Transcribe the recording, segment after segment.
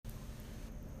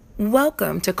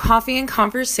Welcome to Coffee and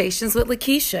Conversations with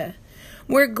Lakeisha.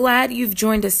 We're glad you've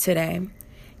joined us today.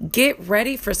 Get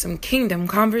ready for some kingdom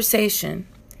conversation.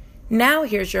 Now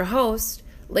here's your host,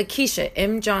 Lakeisha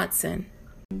M. Johnson.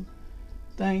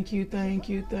 Thank you, thank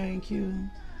you, thank you.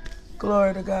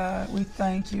 Glory to God. We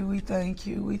thank you, we thank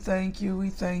you, we thank you,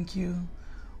 we thank you.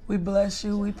 We bless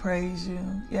you, we praise you.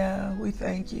 Yeah, we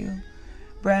thank you.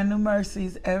 Brand new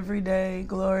mercies every day.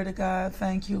 Glory to God.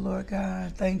 Thank you, Lord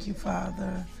God. Thank you,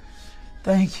 Father.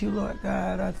 Thank you, Lord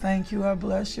God. I thank you. I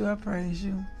bless you. I praise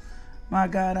you. My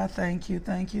God, I thank you.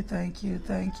 Thank you, thank you,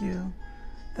 thank you.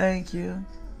 Thank you.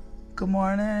 Good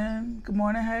morning. Good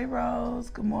morning, hey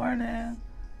Rose. Good morning.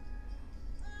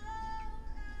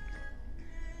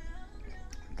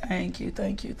 Thank you,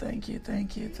 thank you, thank you,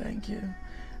 thank you, thank you.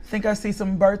 I think I see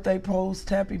some birthday posts.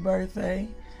 Happy birthday.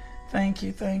 Thank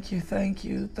you, thank you, thank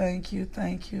you, thank you,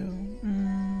 thank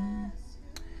you.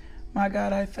 My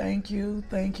God, I thank you.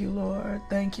 Thank you, Lord.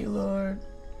 Thank you, Lord.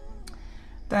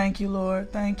 Thank you,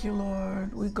 Lord. Thank you,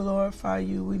 Lord. We glorify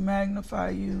you. We magnify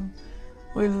you.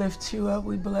 We lift you up.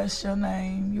 We bless your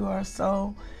name. You are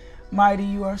so mighty.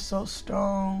 You are so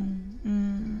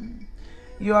strong.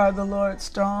 You are the Lord,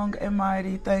 strong and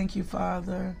mighty. Thank you,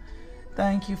 Father.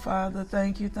 Thank you, Father.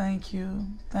 Thank you, thank you.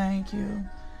 Thank you.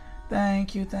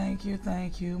 Thank you, thank you,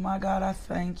 thank you. My God, I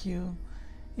thank you.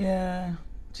 Yeah.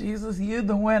 Jesus, you're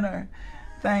the winner.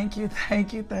 Thank you,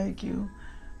 thank you, thank you.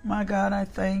 My God, I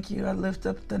thank you. I lift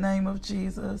up the name of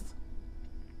Jesus.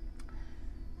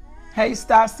 Hey,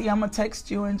 Stassi, I'm going to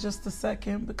text you in just a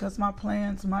second because my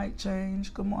plans might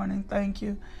change. Good morning. Thank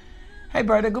you. Hey,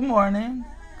 brother, good morning.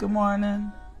 Good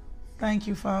morning. Thank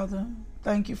you, Father.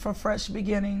 Thank you for fresh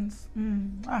beginnings.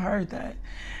 I heard that.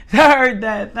 I heard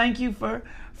that. Thank you for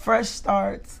fresh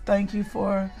starts. Thank you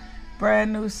for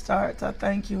brand new starts. I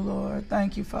thank you, Lord.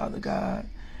 Thank you, Father God.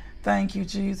 Thank you,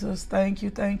 Jesus. Thank you,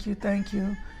 thank you, thank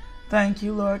you. Thank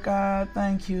you, Lord God.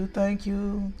 Thank you, thank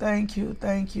you, thank you,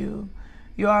 thank you.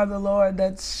 You are the Lord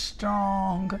that's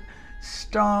strong,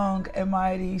 strong and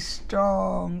mighty,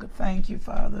 strong. Thank you,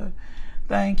 Father.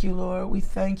 Thank you, Lord. We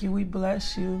thank you. We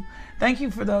bless you. Thank you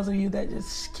for those of you that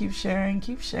just keep sharing,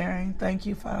 keep sharing. Thank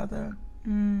you, Father.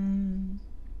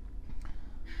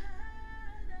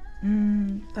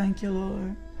 Thank you,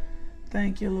 Lord.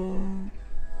 Thank you, Lord.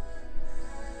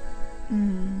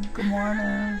 Good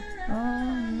morning.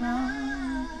 Oh,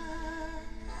 no.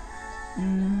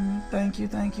 Thank you,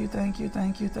 thank you, thank you,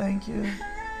 thank you, thank you.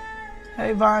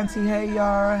 Hey, Vonti. Hey,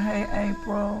 Yara. Hey,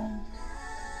 April.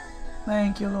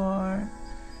 Thank you, Lord.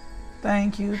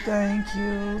 Thank you, thank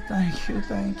you, thank you,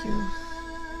 thank you.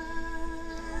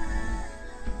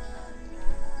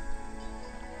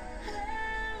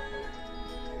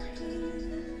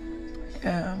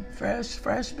 Yeah,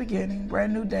 fresh beginning,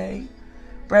 brand new day,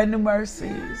 brand new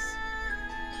mercies.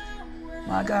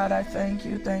 My God, I thank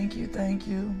you, thank you, thank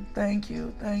you, thank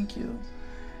you, thank you,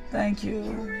 thank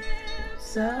you.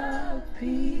 So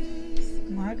peace,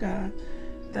 my God.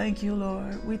 Thank you,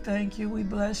 Lord. We thank you, we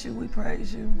bless you, we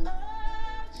praise you.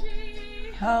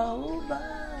 Jehovah.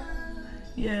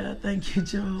 Yeah, thank you,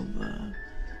 Jehovah.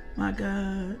 My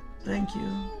God, thank you.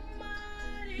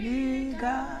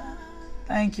 God.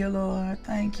 Thank you, Lord.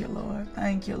 Thank you, Lord.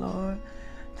 Thank you, Lord.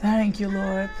 Thank you,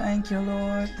 Lord. Thank you,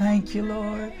 Lord. Thank you,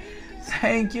 Lord.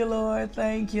 Thank you, Lord.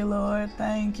 Thank you, Lord.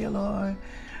 Thank you, Lord.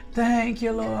 Thank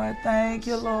you, Lord. Thank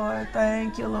you, Lord.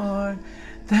 Thank you, Lord.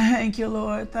 Thank you,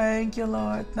 Lord. Thank you,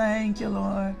 Lord. Thank you,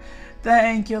 Lord.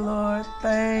 Thank you, Lord.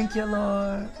 Thank you,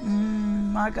 Lord.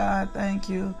 My God, thank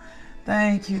you.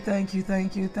 Thank you, thank you,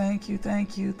 thank you, thank you,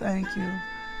 thank you, thank you.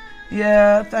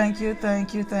 Yeah, thank you,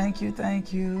 thank you, thank you,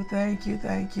 thank you, thank you,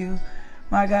 thank you.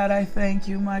 My God, I thank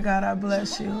you. My God, I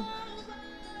bless you.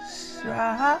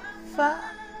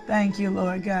 Thank you,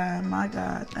 Lord God. My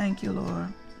God, thank you,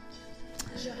 Lord.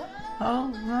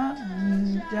 Oh,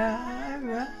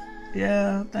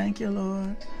 yeah, thank you,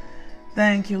 Lord.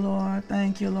 Thank you, Lord.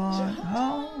 Thank you, Lord.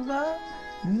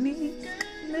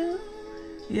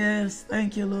 Yes,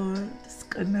 thank you, Lord. It's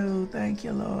canoe. Thank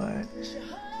you, Lord.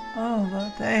 Oh,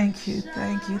 Lord, thank you,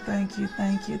 thank you, thank you,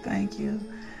 thank you, thank you.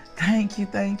 Thank you,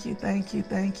 thank you, thank you,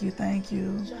 thank you, thank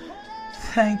you.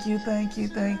 Thank you, thank you,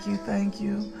 thank you, thank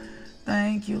you.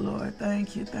 Thank you, Lord.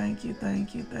 Thank you, thank you,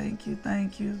 thank you, thank you,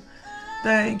 thank you.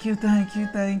 Thank you, thank you,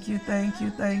 thank you, thank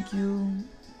you, thank you.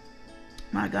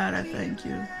 My God, I thank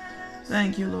you.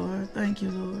 Thank you, Lord. Thank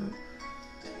you, Lord.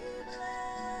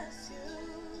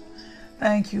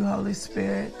 Thank you, Holy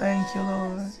Spirit. Thank you,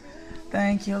 Lord.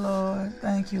 Thank you, Lord.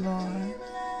 Thank you, Lord.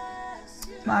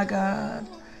 My God,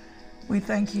 we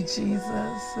thank you,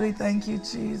 Jesus. We thank you,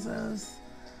 Jesus.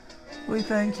 We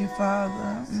thank you,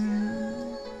 Father.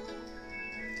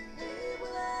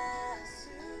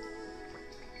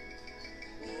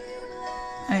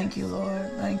 Thank you,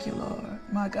 Lord. Thank you, Lord.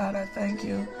 My God, I thank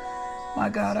you. My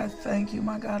God, I thank you.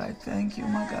 My God, I thank you.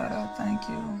 My God, I thank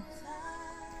you.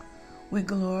 We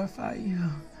glorify you.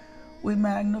 We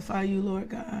magnify you, Lord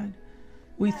God.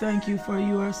 We thank you for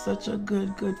you are such a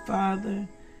good, good Father.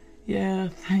 Yeah,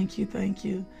 thank you, thank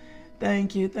you.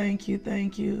 Thank you, thank you,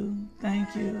 thank you,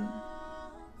 thank you.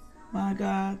 My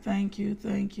God, thank you,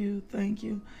 thank you, thank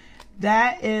you.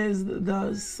 That is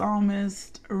the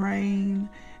psalmist Rain,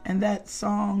 and that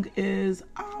song is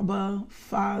Abba,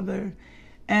 Father.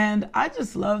 And I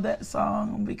just love that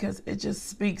song because it just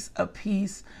speaks a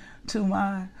peace to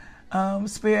my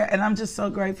spirit. And I'm just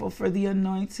so grateful for the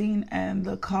anointing and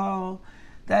the call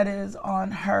that is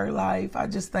on her life. I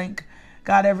just thank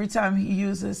God every time he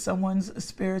uses someone's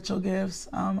spiritual gifts.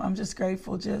 I'm just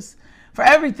grateful just for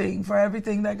everything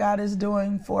that God is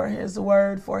doing, for his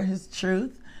word, for his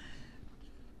truth,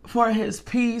 for his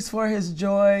peace, for his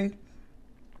joy,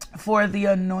 for the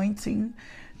anointing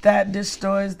that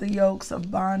destroys the yokes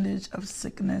of bondage, of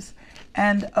sickness,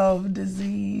 and of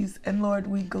disease. And Lord,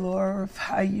 we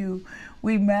glorify you.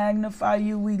 We magnify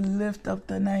you. We lift up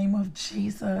the name of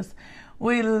Jesus.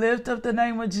 We lift up the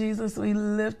name of Jesus. We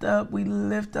lift up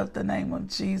the name of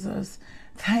Jesus.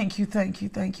 Thank you, thank you,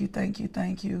 thank you, thank you,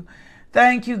 thank you.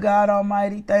 Thank you, God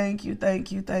Almighty. Thank you,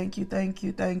 thank you, thank you, thank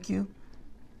you, thank you.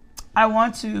 I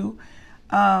want to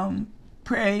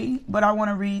pray, but I want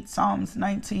to read Psalms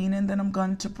 19, and then I'm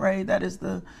going to pray. That is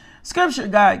the scripture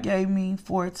God gave me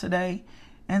for today.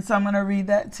 And so I'm going to read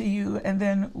that to you, and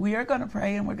then we are going to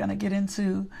pray, and we're going to get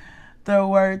into the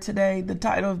word today. The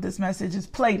title of this message is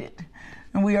Plated,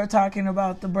 and we are talking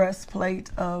about the breastplate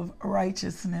of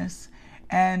righteousness.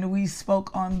 And we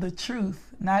spoke on the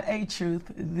truth, not a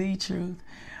truth, the truth.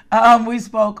 We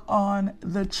spoke on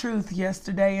the truth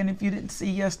yesterday, and if you didn't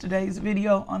see yesterday's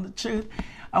video on the truth,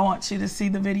 I want you to see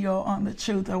the video on the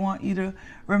truth. I want you to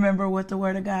remember what the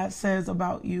Word of God says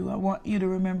about you. I want you to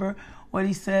remember what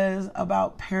He says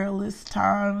about perilous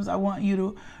times. I want you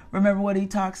to remember what He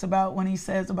talks about when He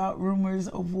says about rumors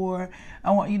of war.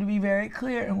 I want you to be very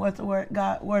clear in what the Word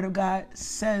of God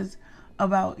says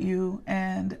about you,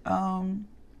 and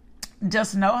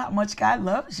just know how much God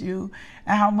loves you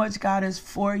and how much God is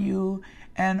for you,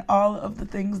 and all of the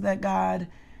things that God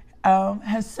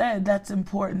has said. That's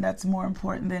important. That's more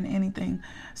important than anything.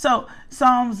 So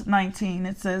Psalms 19,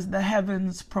 it says, the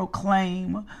heavens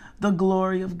proclaim the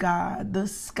glory of God. The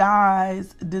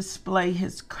skies display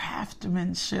his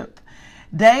craftsmanship.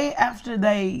 Day after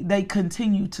day, they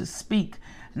continue to speak.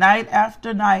 Night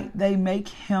after night, they make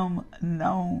him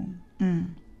known.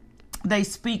 They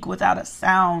speak without a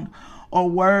sound or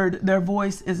word. Their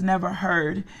voice is never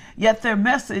heard. Yet their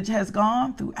message has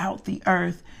gone throughout the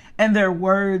earth, and their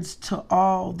words to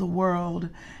all the world.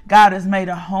 God has made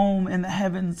a home in the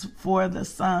heavens for the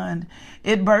sun.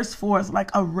 It bursts forth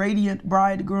like a radiant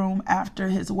bridegroom after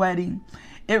his wedding.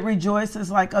 It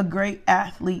rejoices like a great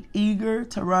athlete eager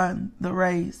to run the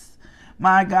race.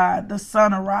 My God, the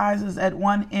sun arises at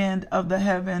one end of the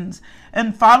heavens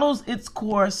and follows its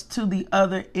course to the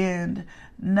other end.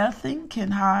 Nothing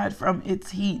can hide from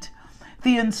its heat.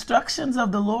 The instructions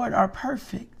of the Lord are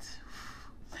perfect,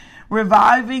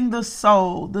 reviving the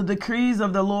soul. The decrees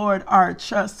of the Lord are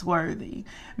trustworthy,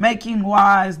 making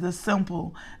wise the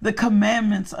simple. The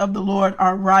commandments of the Lord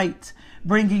are right,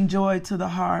 bringing joy to the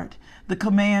heart. The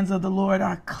commands of the Lord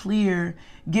are clear,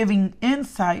 giving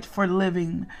insight for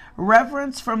living.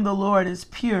 Reverence from the Lord is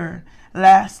pure,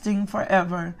 lasting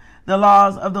forever. The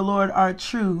laws of the Lord are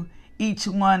true. Each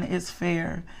one is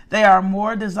fair. They are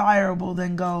more desirable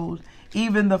than gold,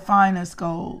 even the finest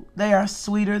gold. They are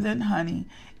sweeter than honey,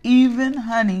 even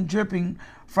honey dripping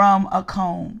from a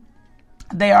comb.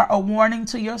 They are a warning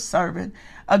to your servant,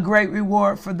 a great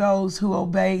reward for those who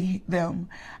obey them.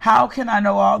 How can I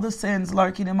know all the sins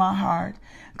lurking in my heart?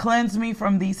 Cleanse me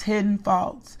from these hidden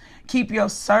faults. Keep your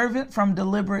servant from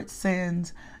deliberate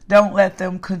sins. Don't let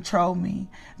them control me.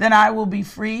 Then I will be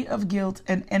free of guilt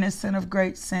and innocent of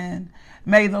great sin.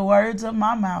 May the words of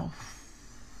my mouth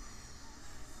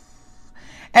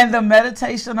and the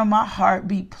meditation of my heart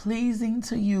be pleasing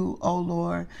to you, O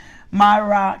Lord, my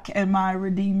rock and my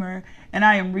redeemer. And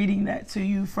I am reading that to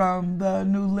you from the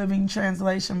New Living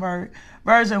Translation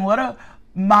version. What a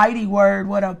mighty word.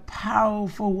 What a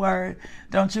powerful word.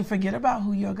 Don't you forget about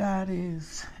who your God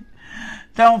is.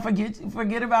 Don't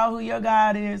forget about who your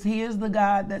God is. He is the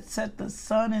God that set the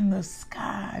sun in the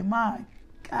sky. My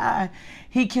God.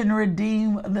 He can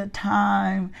redeem the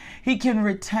time. He can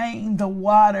retain the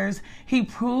waters. He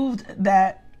proved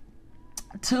that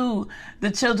to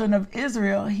the children of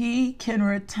Israel, he can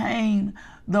retain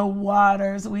the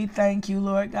waters. We thank you,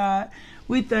 Lord God.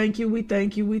 We thank you, we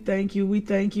thank you, we thank you, we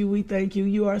thank you, we thank you.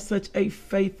 You are such a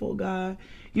faithful God.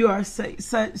 You are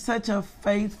such a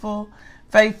faithful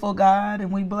God,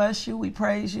 and we bless you, we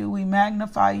praise you, we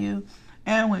magnify you,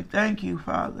 and we thank you,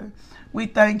 Father. We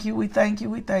thank you, we thank you,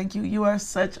 we thank you. You are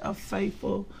such a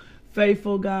faithful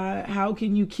God. How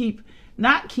can you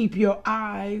not keep your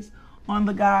eyes on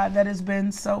the God that has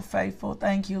been so faithful?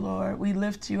 Thank you, Lord. We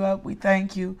lift you up. We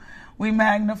thank you. We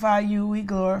magnify you. We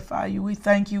glorify you. We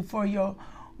thank you for your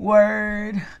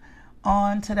word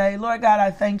on today. Lord God,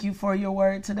 I thank you for your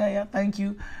word today. I thank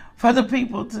you for the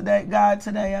people today, God,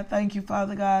 today. I thank you,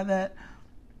 Father God, that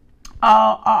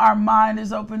our mind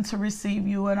is open to receive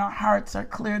you and our hearts are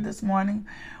clear this morning.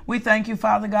 We thank you,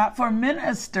 Father God, for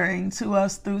ministering to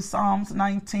us through Psalms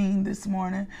 19 this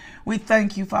morning. We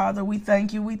thank you, Father. We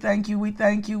thank you. We thank you. We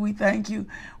thank you. We thank you.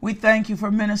 We thank you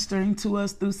for ministering to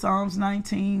us through Psalms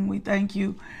 19. We thank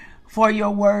you for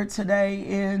your word today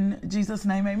in Jesus'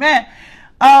 name. Amen.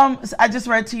 I just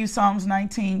read to you Psalms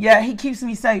 19. Yeah, he keeps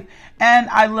me safe. And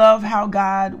I love how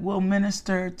God will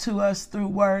minister to us through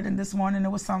word. And this morning it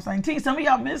was Psalms 19. Some of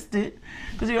y'all missed it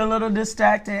because you're a little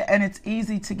distracted, and it's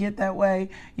easy to get that way.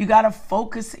 You got to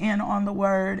focus in on the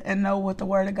word and know what the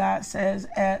word of God says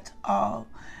at all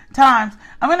times.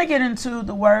 I'm going to get into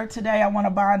the word today. I want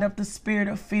to bind up the spirit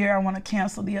of fear. I want to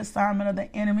cancel the assignment of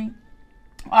the enemy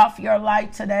off your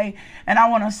life today. And I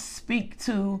want to speak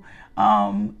to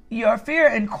your fear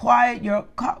and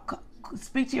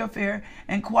speak to your fear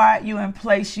and quiet you and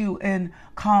place you in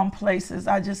calm places.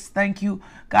 I just thank you,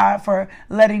 God, for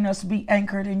letting us be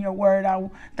anchored in your word. I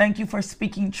thank you for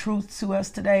speaking truth to us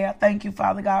today. I thank you,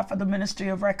 Father God, for the ministry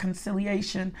of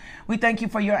reconciliation. We thank you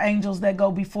for your angels that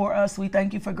go before us. We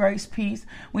thank you for grace, peace.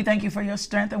 We thank you for your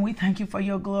strength, and we thank you for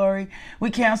your glory. We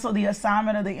cancel the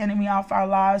assignment of the enemy off our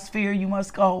lives. Fear, you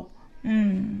must go.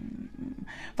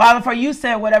 Father, for you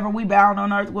said whatever we bound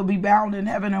on earth will be bound in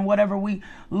heaven, and whatever we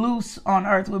loose on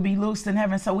earth will be loosed in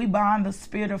heaven. So we bind the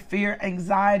spirit of fear,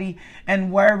 anxiety,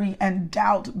 and worry and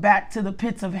doubt back to the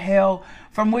pits of hell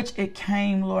from which it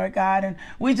came, Lord God. And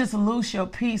we just loose your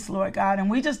peace, Lord God. And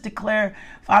we just declare,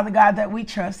 Father God, that we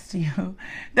trust you,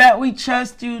 that we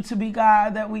trust you to be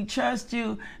God, that we trust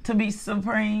you to be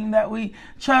supreme, that we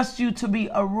trust you to be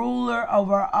a ruler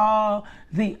over all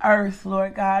the earth,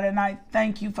 Lord God. And I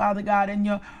thank you, Father God, in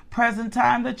your present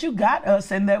time that you got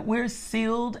us and that we're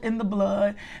sealed in the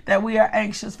blood, that we are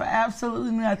anxious for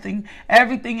absolutely nothing,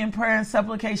 everything in prayer and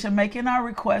supplication, making our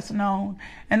requests known,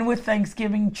 and with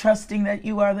thanksgiving, trusting that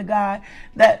you are the God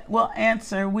that will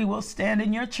answer. We will stand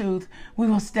in your truth. We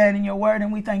will stand in your word,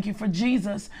 and we thank you for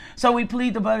Jesus. So we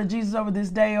plead the blood of Jesus over this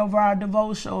day, over our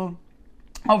devotional,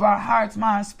 over our hearts,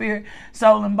 mind, spirit,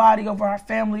 soul, and body, over our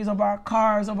families, over our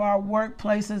cars, over our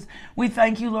workplaces. We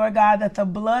thank you, Lord God, that the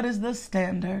blood is the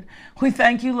standard. We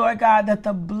thank you, Lord God, that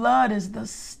the blood is the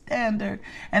standard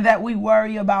and that we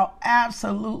worry about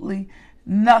absolutely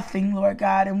nothing, Lord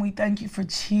God. And we thank you for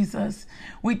Jesus.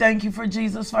 We thank you for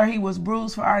Jesus, for he was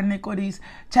bruised for our iniquities,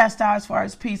 chastised for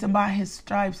his peace, and by his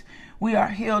stripes we are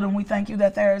healed. And we thank you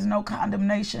that there is no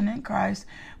condemnation in Christ.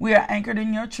 We are anchored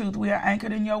in your truth. We are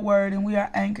anchored in your word, and we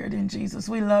are anchored in Jesus.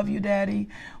 We love you, Daddy.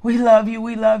 We love you.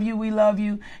 We love you. We love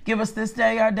you. Give us this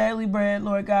day our daily bread,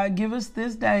 Lord God. Give us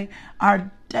this day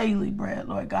our daily bread,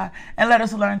 Lord God. And let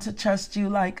us learn to trust you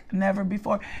like never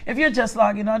before. If you're just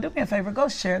logging on, do me a favor. Go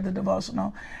share the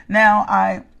devotional. Now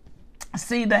I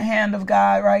see the hand of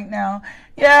God right now.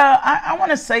 Yeah, I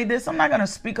want to say this. I'm not going to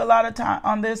speak a lot of time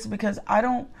on this because I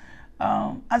don't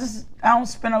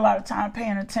spend a lot of time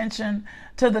paying attention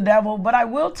to the devil, but I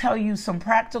will tell you some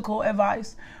practical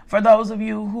advice for those of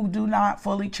you who do not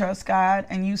fully trust God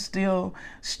and you still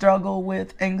struggle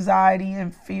with anxiety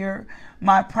and fear.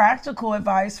 My practical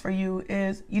advice for you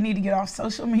is you need to get off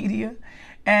social media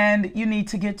and you need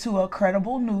to get to a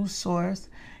credible news source.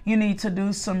 You need to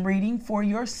do some reading for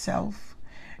yourself.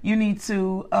 You need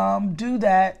to do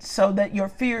that so that your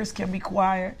fears can be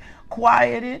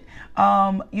quieted.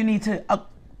 You need to,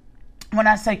 when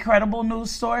I say credible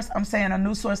news source, I'm saying a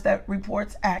news source that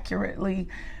reports accurately,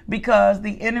 because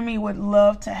the enemy would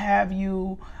love to have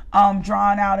you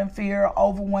drawn out in fear,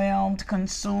 overwhelmed,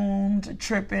 consumed,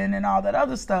 tripping, and all that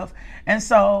other stuff. And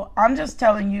so I'm just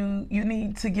telling you, you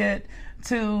need to get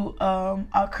to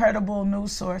a credible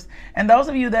news source. And those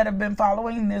of you that have been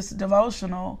following this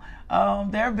devotional,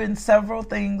 there have been several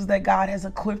things that God has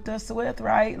equipped us with,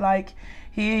 right? Like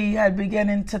he had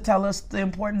beginning to tell us the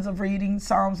importance of reading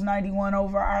Psalms 91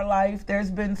 over our life. There's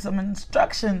been some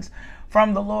instructions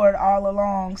from the Lord all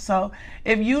along. So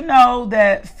if you know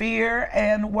that fear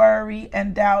and worry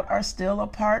and doubt are still a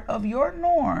part of your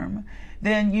norm,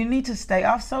 then you need to stay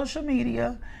off social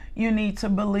media. You need to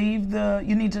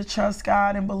you need to trust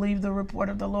God and believe the report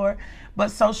of the Lord.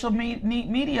 But social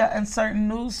media and certain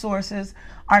news sources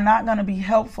are not going to be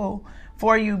helpful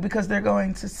for you, because they're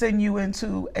going to send you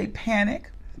into a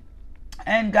panic.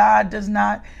 And God does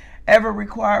not ever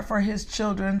require for his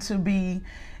children to be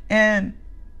in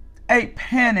a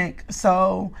panic.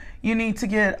 So you need to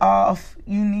get off.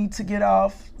 You need to get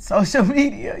off social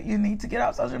media. You need to get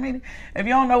off social media. If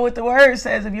you don't know what the word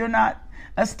says, if you're not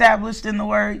established in the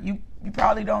word, you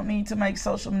probably don't need to make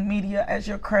social media as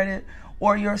your credit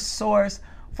or your source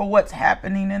for what's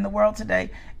happening in the world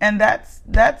today. And that's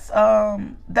all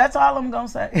I'm gonna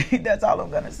say. That's all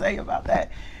I'm gonna say about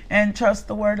that. And trust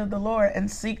the word of the Lord,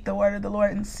 and seek the word of the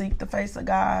Lord, and seek the face of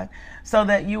God, so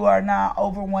that you are not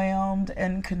overwhelmed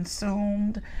and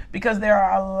consumed, because there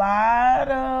are a lot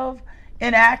of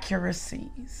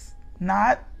inaccuracies.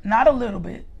 Not a little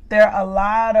bit. There are a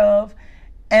lot of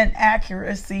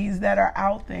inaccuracies that are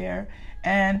out there,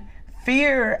 and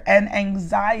fear and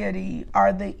anxiety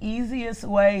are the easiest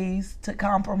ways to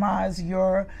compromise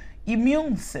your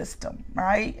immune system,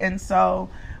 right? And so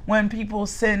when people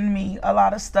send me a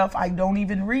lot of stuff, I don't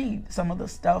even read some of the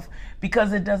stuff,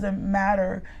 because it doesn't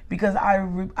matter, because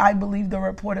I believe the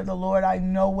report of the Lord. I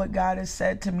know what God has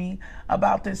said to me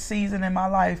about this season in my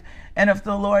life. And if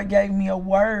the Lord gave me a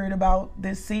word about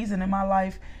this season in my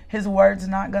life, his word's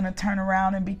not going to turn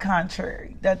around and be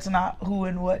contrary. That's not who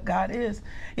and what God is.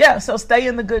 Yeah, so stay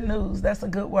in the good news. That's a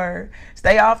good word.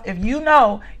 Stay off. If you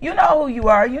know who you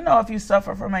are. You know if you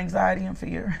suffer from anxiety and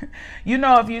fear. You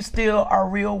know if you still are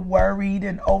real worried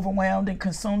and overwhelmed and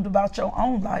consumed about your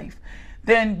own life.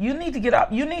 Then you need to get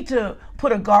up. You need to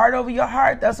put a guard over your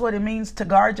heart. That's what it means to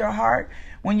guard your heart.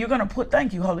 When you're going to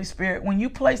thank you, Holy Spirit, when you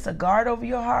place a guard over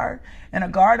your heart and a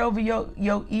guard over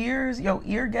your ears, your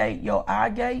ear gate, your eye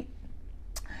gate,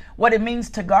 what it means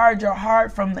to guard your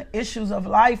heart from the issues of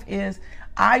life is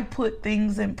I put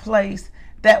things in place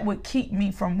that would keep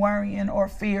me from worrying or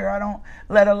fear. I don't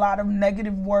let a lot of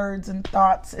negative words and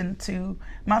thoughts into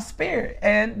my spirit.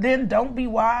 And then don't be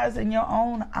wise in your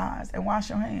own eyes, and wash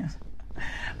your hands.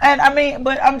 And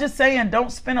but I'm just saying,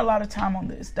 don't spend a lot of time on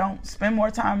this. Don't spend more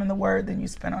time in the word than you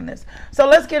spend on this. So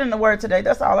let's get in the word today.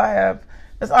 That's all I have.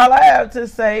 That's all I have to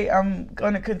say. I'm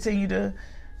going to continue to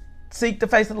seek the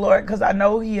face of the Lord, because I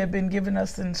know he had been giving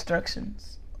us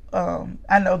instructions.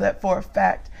 I know that for a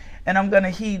fact. And I'm going to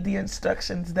heed the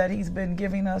instructions that he's been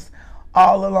giving us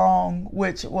all along,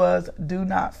 which was do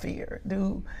not fear.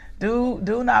 Do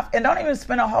not. And don't even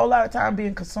spend a whole lot of time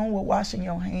being consumed with washing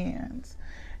your hands.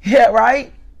 Yeah,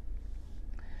 right?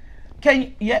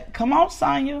 Come on,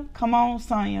 Sonya. Come on,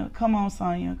 Sonya. Come on,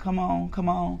 Sonya. Come on. Come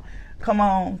on. Come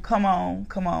on. Come on.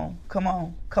 Come on. Come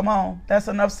on. Come on. That's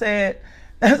enough said.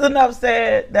 That's enough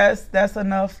said. That's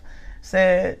enough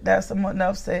said. That's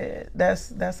enough said.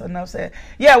 That's enough said.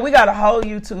 Yeah, we got a whole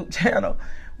YouTube channel.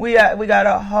 We got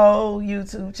a whole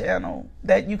YouTube channel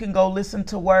that you can go listen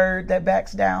to word that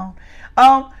backs down.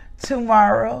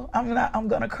 Tomorrow I'm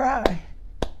gonna cry.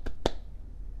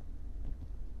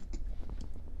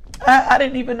 I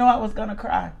didn't even know I was gonna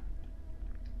cry.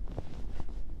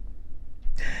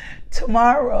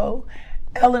 Tomorrow,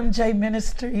 LMJ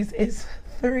Ministries is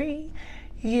 3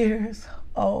 years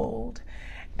old.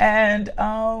 And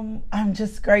I'm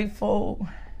just grateful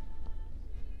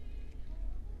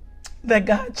that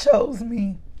God chose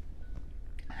me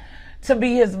to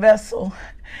be his vessel.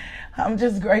 I'm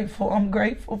just grateful. I'm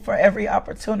grateful for every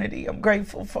opportunity. I'm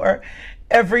grateful for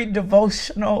every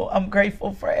devotional. I'm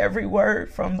grateful for every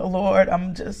word from the Lord.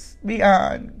 I'm just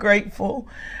beyond grateful.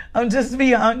 I'm just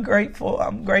beyond grateful.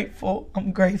 I'm grateful.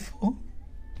 I'm grateful.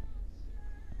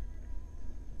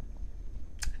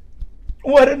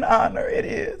 What an honor it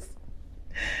is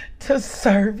to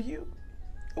serve you.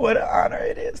 What an honor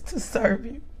it is to serve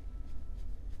you.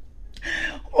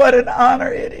 What an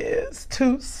honor it is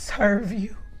to serve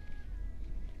you.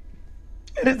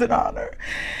 It is an honor.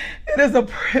 It is a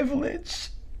privilege.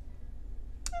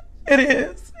 It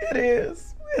is. It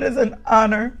is. It is an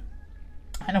honor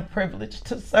and a privilege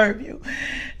to serve you.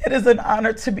 It is an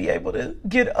honor to be able to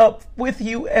get up with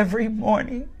you every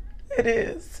morning. It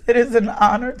is. It is an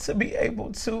honor to be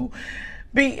able to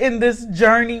be in this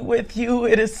journey with you.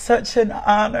 It is such an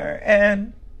honor.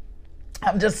 And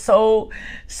I'm just so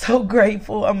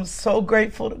grateful. I'm so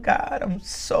grateful to God. I'm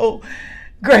so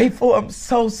grateful. I'm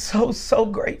so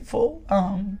grateful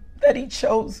that he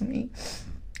chose me.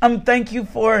 Thank you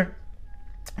for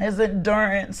his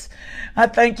endurance. I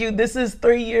thank you. This is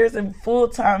 3 years in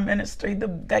full-time ministry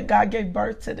that God gave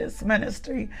birth to this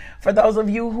ministry. For those of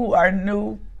you who are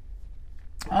new,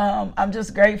 I'm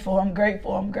just grateful. I'm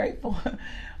grateful.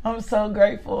 I'm so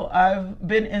grateful. I've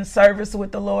been in service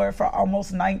with the Lord for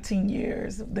almost 19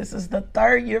 years. This is the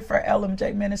 3rd year for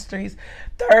LMJ Ministries,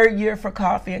 3rd year for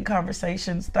Coffee and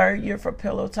Conversations, 3rd year for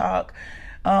Pillow Talk.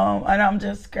 And I'm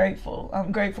just grateful.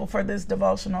 I'm grateful for this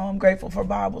devotional. I'm grateful for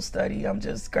Bible study. I'm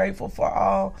just grateful for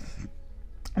all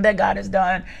that God has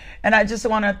done. And I just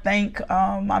want to thank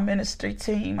my ministry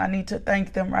team. I need to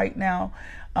thank them right now.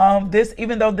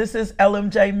 Even though this is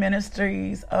LMJ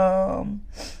Ministries,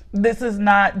 this is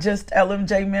not just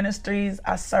LMJ Ministries.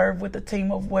 I serve with a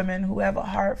team of women who have a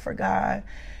heart for God.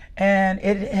 And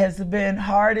it has been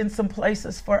hard in some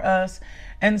places for us.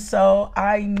 And so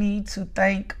I need to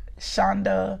thank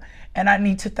Shonda, and I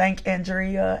need to thank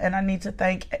Andrea, and I need to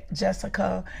thank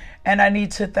Jessica, and I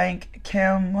need to thank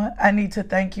Kim. I need to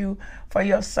thank you for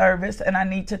your service, and I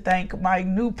need to thank my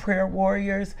new prayer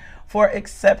warriors for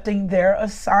accepting their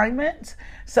assignment.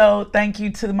 So thank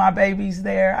you to my babies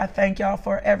there. I thank y'all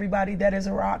for everybody that has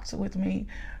rocked with me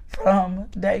from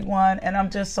day one, and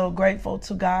I'm just so grateful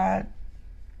to God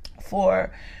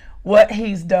for what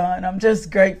he's done. I'm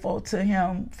just grateful to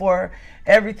him for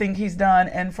everything he's done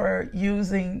and for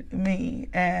using me.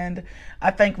 And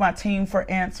I thank my team for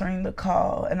answering the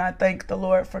call. And I thank the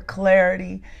Lord for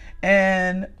clarity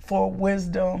and for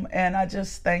wisdom. And I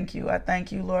just thank you. I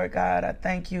thank you, Lord God. I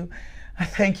thank you. I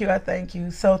thank you. I thank you.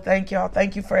 So thank y'all.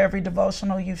 Thank you for every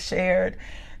devotional you've shared.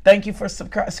 Thank you for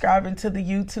subscribing to the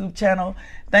YouTube channel.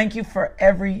 Thank you for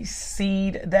every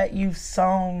seed that you've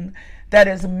sown that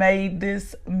has made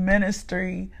this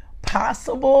ministry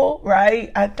possible, right?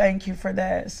 I thank you for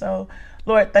that. So,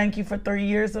 Lord, thank you for 3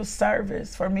 years of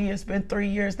service. For me, it's been 3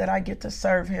 years that I get to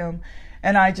serve him.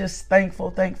 And I just thankful.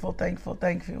 Thank you,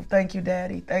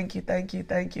 Daddy. Thank you.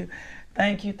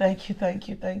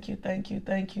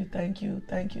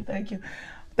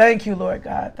 Thank you, Lord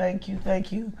God. Thank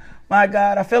you. My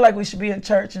God, I feel like we should be in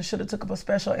church and should have took up a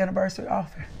special anniversary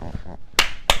offering.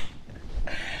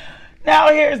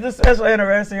 Now here's the special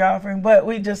anniversary offering, but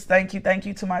we just thank you. Thank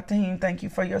you to my team. Thank you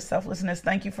for your selflessness.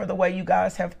 Thank you for the way you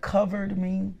guys have covered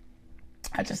me.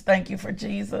 I just thank you for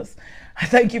Jesus. I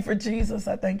thank you for Jesus.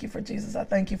 I thank you for Jesus. I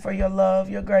thank you for your love,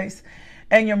 your grace,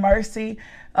 and your mercy.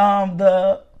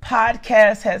 The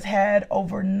podcast has had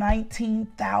over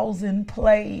 19,000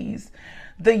 plays.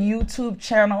 The YouTube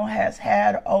channel has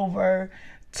had over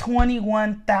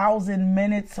 21,000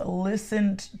 minutes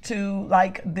listened to,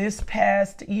 like, this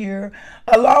past year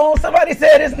alone. Somebody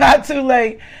said it's not too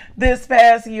late. This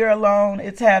past year alone,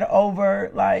 it's had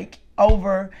over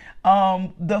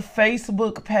the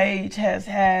Facebook page has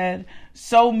had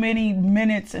so many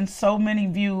minutes and so many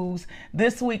views.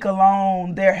 This week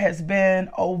alone, there has been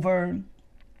over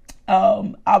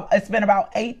it's been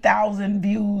about 8,000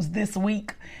 views this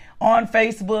week. On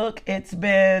Facebook, it's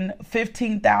been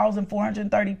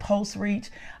 15,430 posts reach.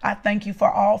 I thank you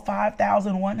for all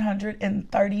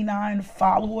 5,139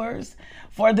 followers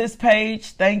for this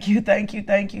page. Thank you. I thank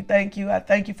you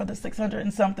for the 600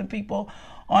 and something people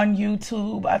on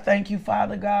YouTube. I thank you,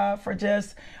 Father God, for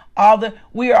just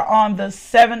we are on the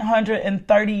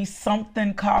 730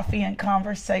 something Coffee and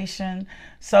Conversation.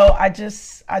 So I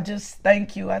just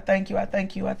thank you. I thank you. And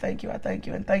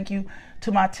thank you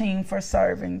to my team for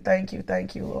serving. Thank you,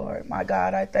 Lord. My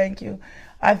God, I thank you.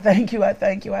 I thank you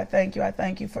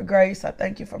for grace. I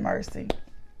thank you for mercy.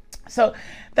 So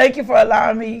thank you for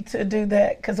allowing me to do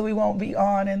that, because we won't be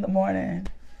on in the morning.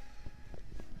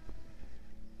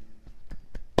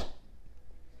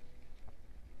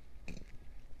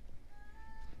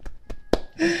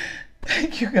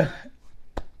 Thank you, God.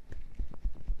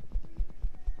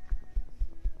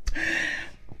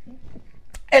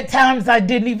 At times I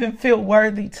didn't even feel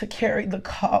worthy to carry the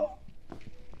call.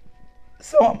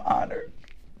 So I'm honored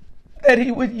that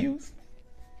he would use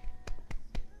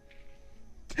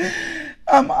me.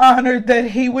 I'm honored that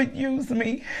he would use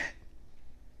me.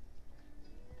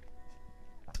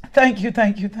 Thank you.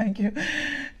 Thank you.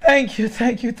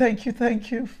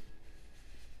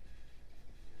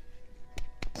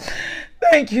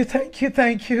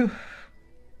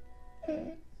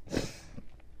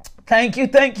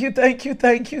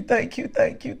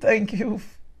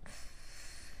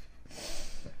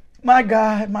 My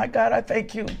God, I thank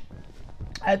you. Thank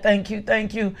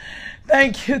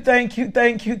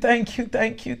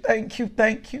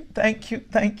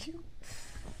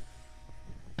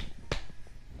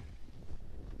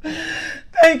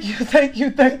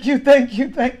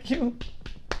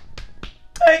you.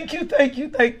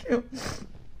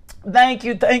 Thank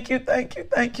you, thank you, thank you,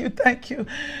 thank you, thank you,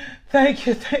 thank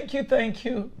you, thank you, thank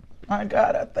you. My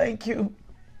God, I thank you.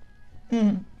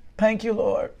 Thank you,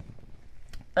 Lord.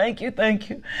 Thank you, thank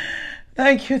you.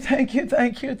 Thank you, thank you,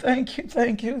 thank you, thank you,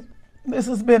 thank you. This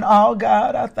has been all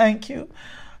God. I thank you.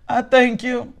 I thank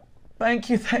you. Thank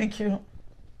you, thank you.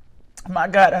 My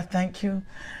God, I thank you.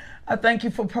 I thank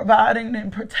you for providing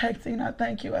and protecting. I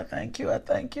thank you. I thank you. I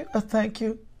thank you. I thank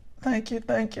you. Thank you.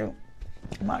 Thank you.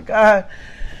 My God.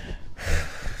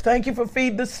 Thank you for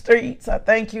feed the streets. I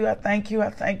thank you. I thank you. I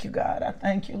thank you, God. I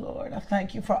thank you, Lord. I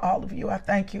thank you for all of you. I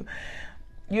thank you.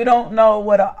 You don't know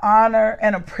what an honor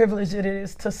and a privilege it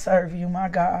is to serve you, my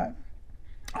God.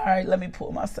 All right, let me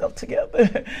pull myself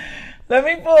together. Let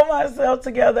me pull myself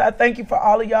together. I thank you for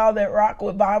all of y'all that rock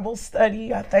with Bible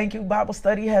study. I thank you. Bible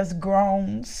study has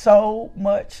grown so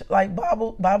much. Like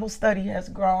Bible study has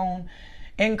grown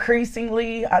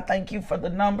increasingly. I thank you for the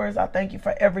numbers. I thank you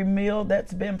for every meal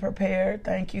that's been prepared.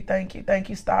 Thank you, thank you, thank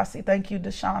you, Stassi. Thank you,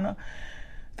 Deshauna.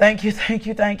 Thank you, thank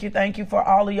you, thank you, thank you for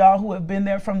all of y'all who have been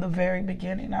there from the very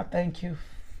beginning. I thank you.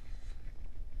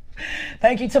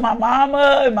 Thank you to my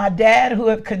mama and my dad who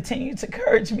have continued to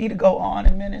encourage me to go on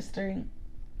in ministry.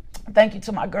 Thank you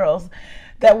to my girls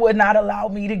that would not allow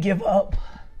me to give up.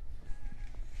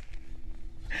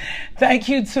 Thank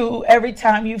you to every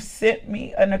time you've sent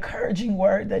me an encouraging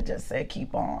word that just said,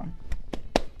 keep on.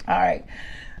 All right,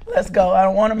 let's go. I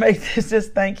don't want to make this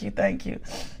just thank you, thank you.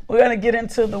 We're going to get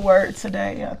into the word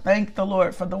today. I thank the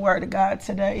Lord for the word of God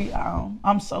today.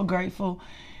 I'm so grateful.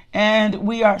 And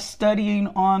we are studying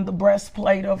on the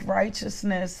breastplate of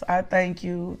righteousness. I thank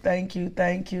you, thank you,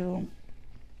 thank you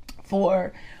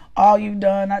for all you've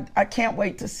done. I can't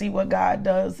wait to see what God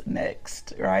does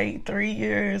next, right? 3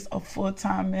 years of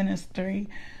full-time ministry.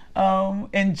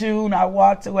 In June, I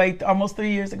walked away, almost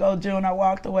 3 years ago, June, I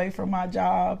walked away from my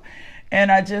job. And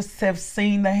I just have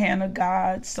seen the hand of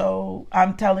God. So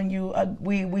I'm telling you,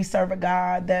 we serve a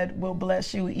God that will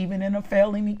bless you even in a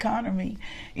failing economy,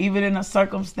 even in a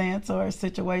circumstance or a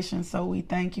situation. So we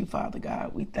thank you, Father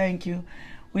God. We thank you.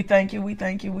 We thank you. We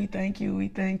thank you. We thank you. We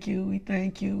thank you. We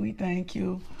thank you. We thank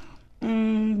you.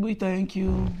 We thank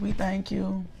you. We thank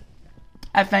you.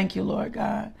 I thank you, Lord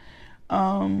God.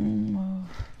 My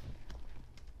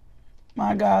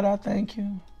God, I thank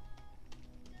you.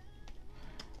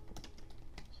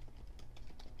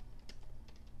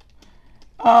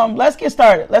 Let's get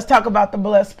started. Let's talk about the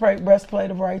breastplate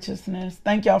of righteousness.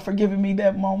 Thank y'all for giving me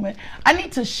that moment. I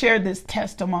need to share this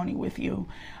testimony with you.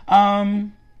 A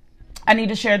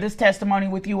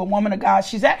woman of God.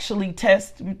 She's actually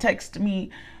texted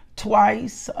me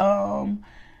twice. She's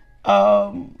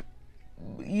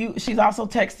also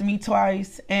texted me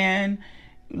twice, and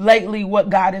lately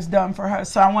what God has done for her.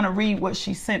 So I want to read what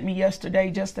she sent me yesterday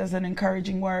just as an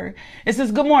encouraging word. It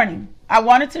says, good morning. I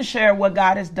wanted to share what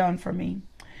God has done for me.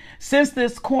 Since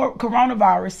this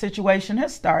coronavirus situation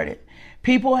has started,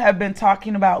 people have been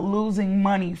talking about losing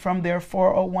money from their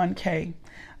 401k,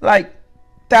 like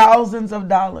thousands of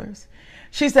dollars.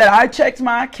 She said, I checked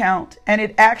my account and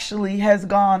it actually has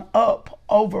gone up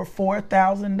over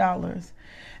 $4,000.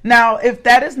 Now, if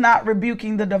that is not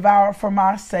rebuking the devourer for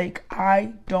my sake,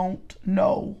 I don't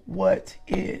know what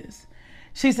is.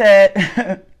 She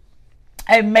said,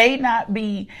 I may not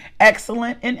be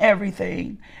excellent in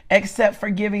everything except for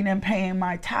giving and paying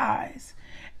my tithes.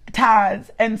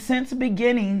 And since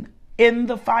beginning in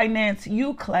the Finance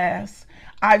U class,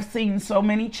 I've seen so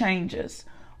many changes.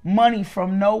 Money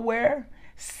from nowhere,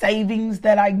 savings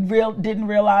that I didn't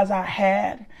realize I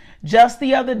had. Just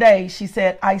the other day, she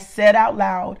said, I said out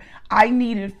loud, I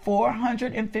needed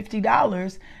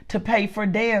 $450 to pay for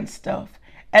dance stuff.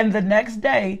 And the next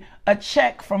day, a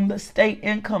check from the state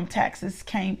income taxes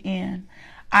came in.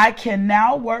 I can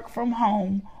now work from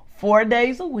home 4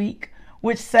 days a week,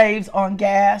 which saves on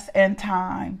gas and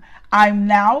time. I'm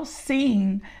now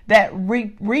seeing that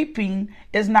reaping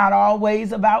is not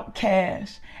always about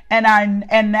cash.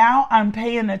 And now I'm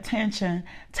paying attention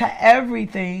to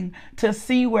everything to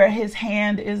see where his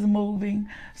hand is moving.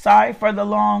 Sorry for the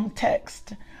long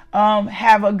text.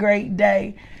 Have a great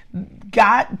day.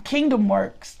 Kingdom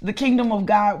works. The kingdom of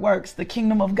God works. The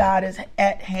kingdom of God is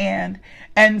at hand.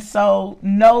 And so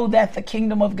know that the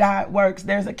kingdom of God works.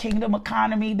 There's a kingdom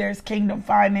economy. There's kingdom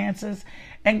finances.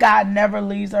 And God never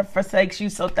leaves or forsakes you.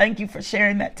 So thank you for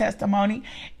sharing that testimony.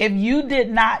 If you did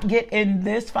not get in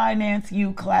this Finance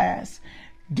U class,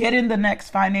 get in the next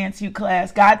Finance U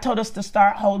class. God told us to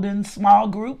start holding small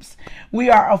groups. We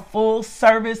are a full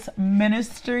service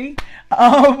ministry.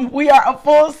 And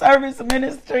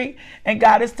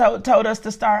God has told us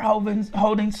to start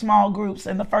holding small groups.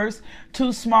 And the first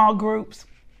 2 small groups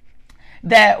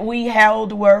that we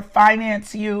held were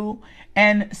Finance You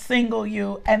and Single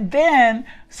You. And then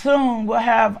soon we'll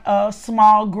have a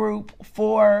small group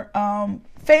for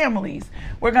families.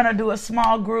 We're going to do a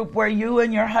small group where you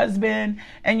and your husband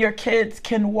and your kids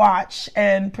can watch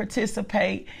and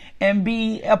participate and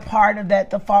be a part of that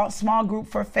default small group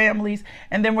for families.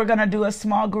 And then we're going to do a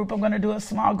small group. I'm going to do a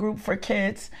small group for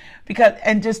kids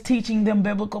and just teaching them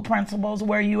biblical principles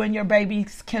where you and your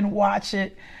babies can watch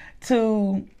it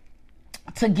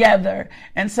together.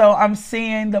 And so I'm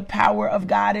seeing the power of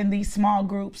God in these small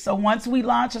groups. So once we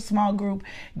launch a small group,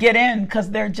 get in,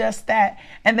 because they're just that.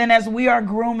 And then as we are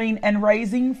grooming and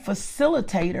raising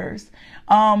facilitators,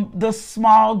 the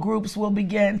small groups will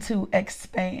begin to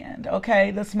expand.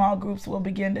 Okay, the small groups will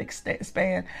begin to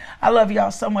expand. I love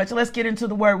y'all so much. Let's get into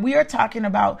the word. We are talking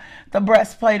about the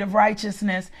breastplate of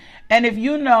righteousness. And if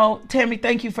you know, Tammy,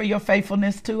 thank you for your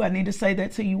faithfulness too. I need to say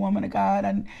that to you, woman of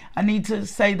God. I need to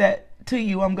say that to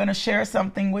you. I'm going to share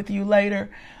something with you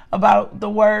later about the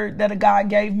word that a God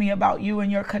gave me about you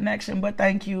and your connection. But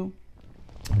thank you.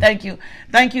 Thank you.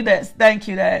 Thank you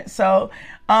that. So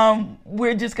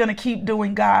we're just going to keep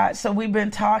doing God. So we've been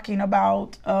talking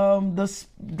about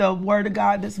the word of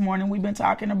God this morning. We've been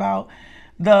talking about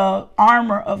the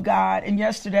armor of God. And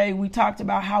yesterday we talked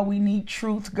about how we need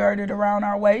truth girded around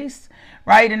our waist,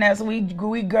 right? And as we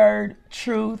gird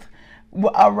truth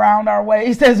around our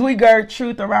waist, as we gird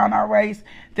truth around our waist,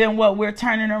 then what we're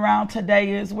turning around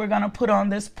today is we're going to put on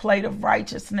this plate of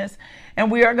righteousness, and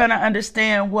we are going to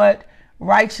understand what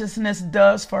righteousness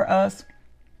does for us.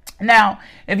 Now,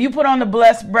 if you put on the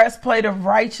blessed breastplate of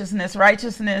righteousness,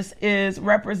 righteousness is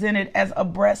represented as a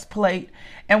breastplate,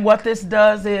 and what this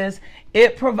does is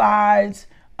it provides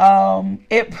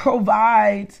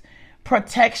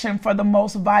protection for the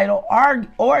most vital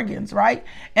organs, right?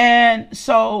 And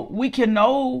so we can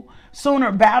no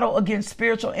sooner battle against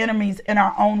spiritual enemies in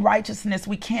our own righteousness.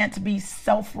 We can't be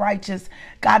self-righteous.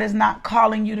 God is not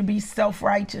calling you to be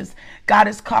self-righteous. God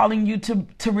is calling you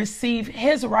to receive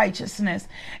his righteousness.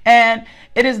 And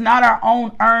it is not our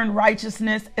own earned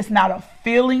righteousness. It's not a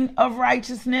feeling of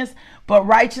righteousness, but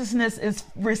righteousness is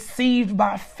received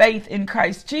by faith in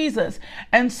Christ Jesus.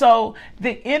 And so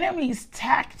the enemy's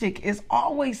tactic is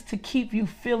always to keep you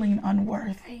feeling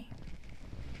unworthy.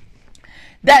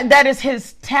 That is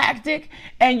his tactic,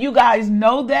 and you guys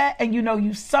know that, and you know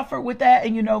you suffer with that,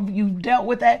 and you know you've dealt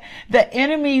with that. The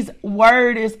enemy's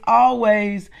word is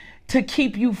always to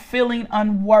keep you feeling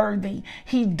unworthy.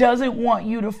 He doesn't want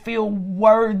you to feel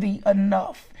worthy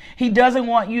enough. He doesn't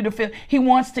want you to feel, he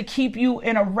wants to keep you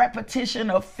in a repetition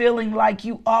of feeling like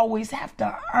you always have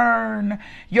to earn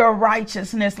your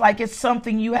righteousness, like it's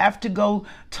something you have to go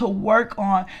to work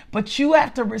on. But you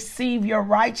have to receive your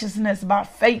righteousness by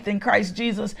faith in Christ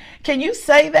Jesus. Can you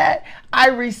say that? I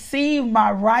receive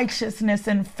my righteousness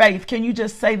in faith. Can you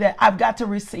just say that? I've got to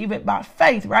receive it by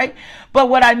faith, right? But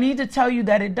what I need to tell you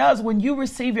that it does, when you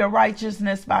receive your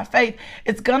righteousness by faith,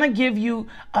 it's going to give you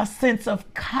a sense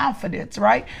of confidence,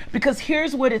 right? Because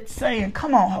here's what it's saying.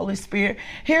 Come on, Holy Spirit.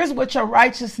 Here's what your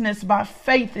righteousness by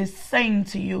faith is saying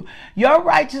to you. Your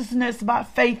righteousness by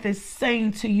faith is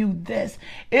saying to you this.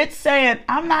 It's saying,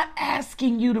 I'm not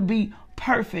asking you to be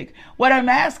perfect. What I'm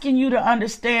asking you to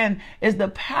understand is the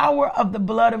power of the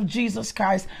blood of Jesus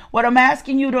Christ. What I'm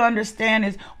asking you to understand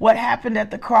is what happened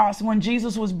at the cross when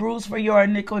Jesus was bruised for your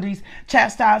iniquities,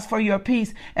 chastised for your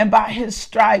peace, and by his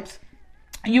stripes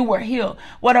you were healed.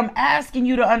 What I'm asking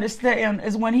you to understand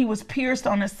is when he was pierced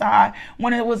on his side,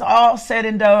 when it was all said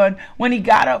and done, when he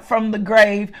got up from the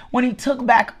grave, when he took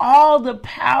back all the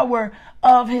power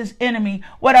of his enemy,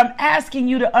 what I'm asking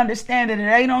you to understand that it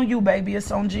ain't on you, baby, it's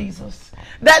on Jesus.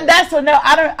 That's enough.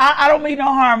 I don't mean no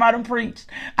harm. I don't preach.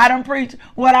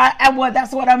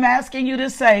 That's what I'm asking you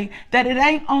to say, that it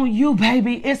ain't on you,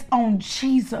 baby, it's on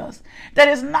Jesus. That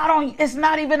it's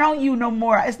not even on you no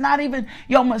more. It's not even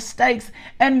your mistakes.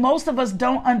 And most of us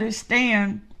don't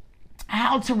understand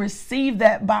how to receive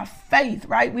that by faith,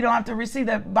 right? We don't have to receive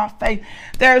that by faith.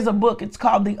 There's a book. It's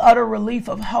called The Utter Relief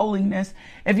of Holiness.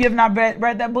 If you have not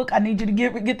read that book, I need you to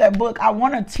get that book. I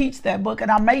want to teach that book,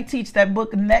 and I may teach that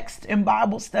book next in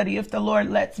Bible study if the Lord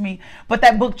lets me. But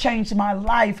that book changed my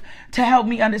life to help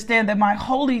me understand that my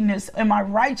holiness and my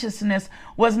righteousness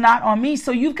was not on me.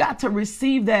 So you've got to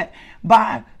receive that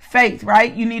by faith,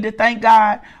 right? You need to thank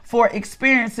God for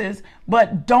experiences,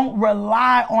 but don't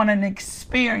rely on an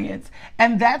experience.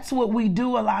 And that's what we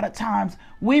do a lot of times.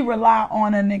 we rely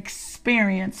on an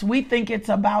experience. We think it's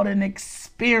about an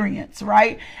experience,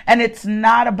 right? And it's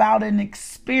not about an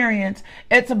experience.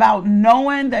 It's about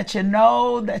knowing that you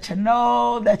know, that you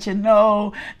know, that you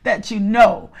know, that you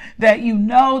know, that you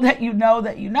know, that you know,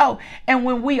 that you know. And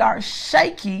when we are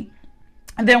shaky,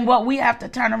 then what we have to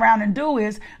turn around and do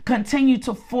is continue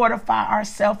to fortify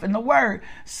ourselves in the word.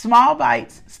 Small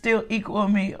bites still equal a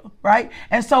meal, right?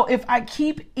 And so if I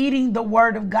keep eating the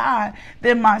word of God,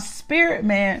 then my spirit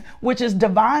man, which is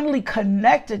divinely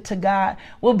connected to God,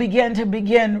 will begin to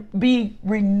be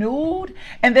renewed.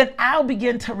 And then I'll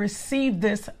begin to receive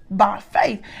this by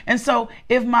faith. And so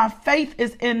if my faith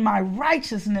is in my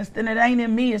righteousness, then it ain't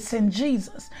in me, it's in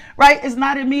Jesus, right? It's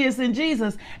not in me, it's in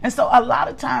Jesus. And so a lot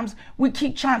of times we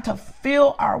keep trying to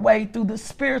feel our way through the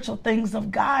spiritual things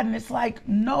of God. And it's like,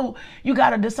 no, you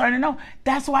got to discern and know.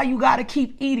 That's why you got to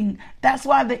keep eating. That's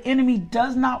why the enemy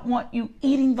does not want you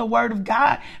eating the word of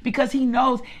God, because he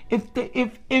knows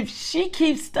if she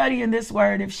keeps studying this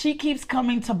word, if she keeps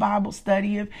coming to Bible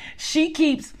study, if she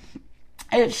keeps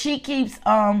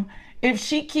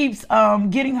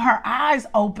getting her eyes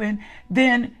open,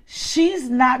 then she's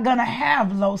not going to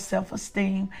have low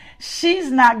self-esteem. She's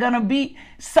not going to be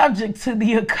subject to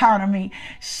the economy.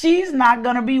 She's not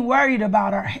going to be worried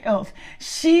about her health.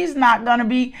 She's not going to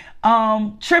be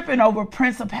tripping over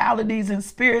principalities and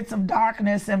spirits of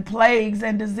darkness and plagues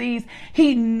and disease.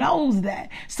 He knows that.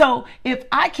 So if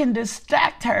I can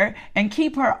distract her and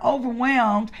keep her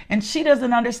overwhelmed and she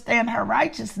doesn't understand her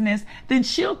righteousness, then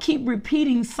she'll keep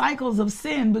repeating cycles of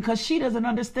sin because she doesn't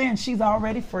understand she's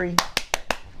already free.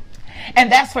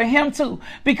 And that's for him too,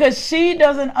 because she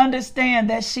doesn't understand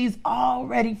that she's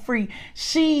already free.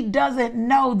 She doesn't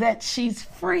know that she's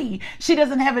free. She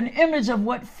doesn't have an image of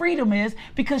what freedom is,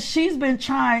 because she's been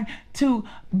trying to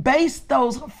base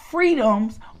those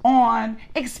freedoms on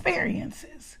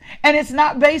experiences. And it's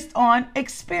not based on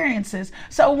experiences.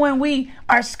 So when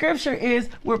our scripture is,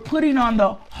 we're putting on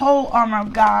the whole armor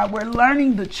of God, we're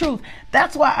learning the truth.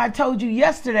 That's why I told you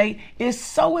yesterday, it's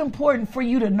so important for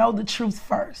you to know the truth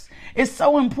first. It's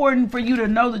so important for you to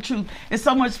know the truth. It's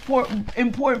so much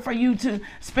important for you to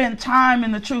spend time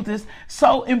in the truth. It's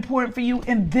so important for you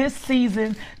in this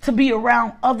season to be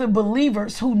around other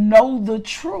believers who know the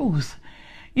truth.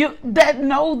 That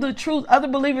know the truth, other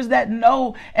believers that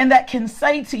know and that can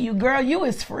say to you, girl, you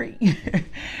is free.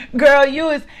 Girl, you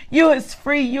is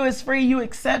free. You is free. You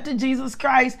accepted Jesus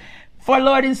Christ for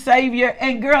Lord and Savior.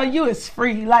 And girl, you is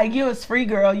free. Like, you is free,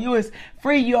 girl. You is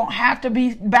free. You don't have to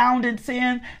be bound in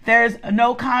sin. There's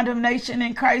no condemnation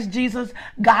in Christ Jesus.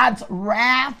 God's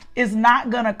wrath is not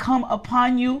going to come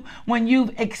upon you when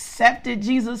you've accepted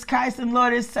Jesus Christ and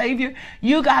Lord and Savior.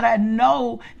 You got to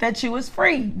know that you is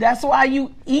free. That's why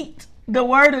you eat the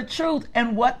word of truth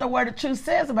and what the word of truth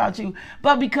says about you.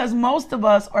 But because most of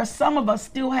us, or some of us,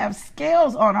 still have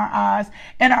scales on our eyes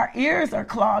and our ears are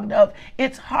clogged up,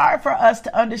 it's hard for us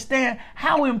to understand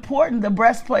how important the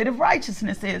breastplate of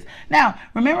righteousness is. Now,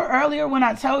 remember earlier when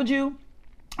I told you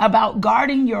about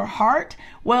guarding your heart?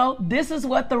 Well, this is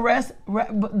what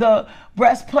the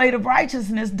breastplate of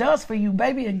righteousness does for you,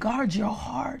 baby. It guards your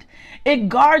heart. It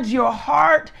guards your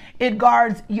heart. It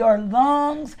guards your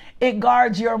lungs. It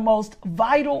guards your most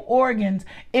vital organs.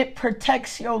 It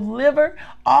protects your liver.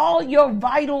 All your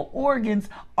vital organs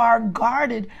are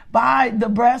guarded by the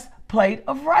breastplate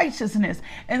of righteousness.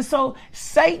 And so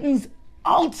Satan's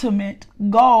ultimate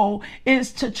goal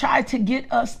is to try to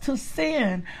get us to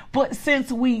sin. But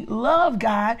since we love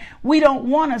God, we don't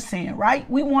want to sin, right?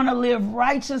 We want to live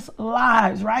righteous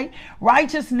lives, right?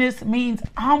 Righteousness means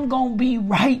I'm going to be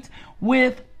right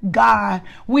with God.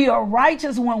 We are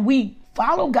righteous when we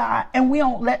follow God and we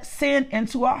don't let sin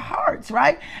into our hearts,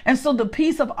 right? And so the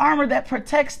piece of armor that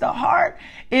protects the heart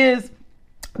is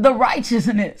the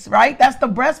righteousness, right? That's the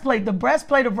breastplate. The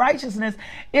breastplate of righteousness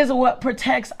is what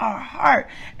protects our heart.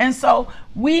 And so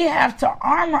we have to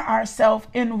armor ourselves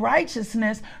in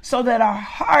righteousness so that our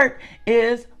heart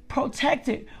is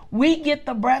protected. We get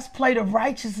the breastplate of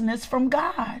righteousness from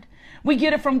God. We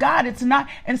get it from God. It's not.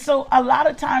 And so a lot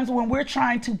of times when we're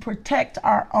trying to protect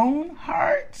our own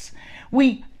hearts,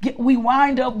 we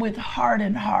wind up with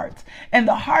hardened hearts. And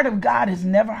the heart of God is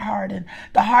never hardened.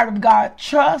 The heart of God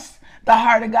trusts. The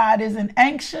heart of God isn't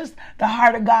anxious. The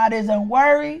heart of God isn't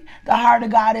worried. The heart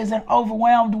of God isn't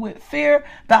overwhelmed with fear.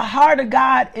 The heart of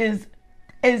God is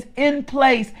in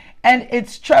place and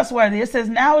it's trustworthy. It says,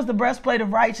 now is the breastplate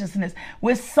of righteousness,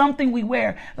 with something we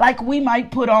wear, like we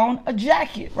might put on a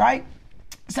jacket, right?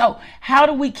 So how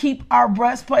do we keep our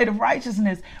breastplate of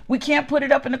righteousness? We can't put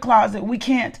it up in the closet. We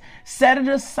can't set it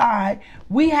aside.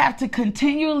 we have to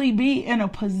continually be in a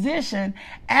position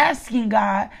asking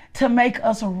God to make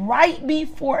us right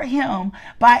before him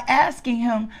by asking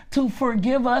him to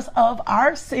forgive us of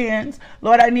our sins.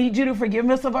 Lord, I need you to forgive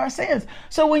us of our sins.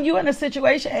 So when you're in a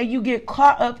situation and you get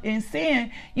caught up in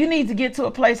sin, you need to get to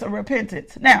a place of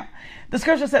repentance. Now, the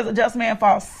scripture says a just man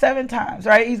falls 7 times,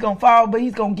 right? He's going to fall, but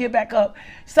he's going to get back up.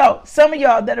 So some of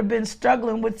y'all that have been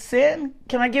struggling with sin,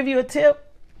 can I give you a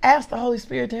tip? Ask the Holy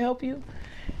Spirit to help you.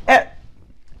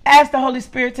 Ask the Holy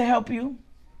Spirit to help you.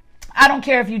 I don't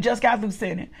care if you just got through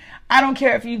sinning. I don't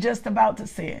care if you're just about to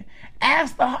sin.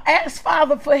 Ask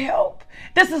Father for help.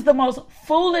 This is the most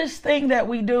foolish thing that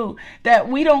we do, that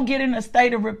we don't get in a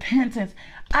state of repentance.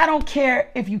 I don't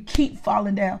care if you keep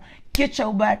falling down. Get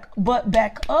your butt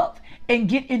back up and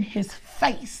get in his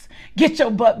face. Get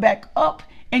your butt back up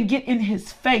and get in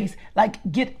his face. Like,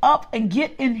 get up and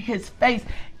get in his face.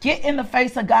 Get in the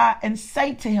face of God and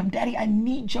say to him, Daddy, I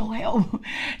need your help.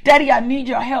 Daddy, I need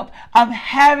your help. I'm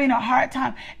having a hard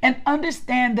time. And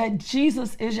understand that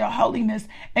Jesus is your holiness,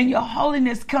 and your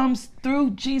holiness comes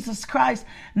through Jesus Christ,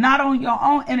 not on your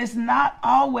own. And it's not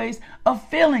always a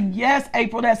feeling. Yes,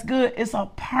 April, that's good. It's a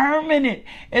permanent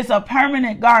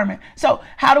garment. So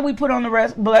how do we put on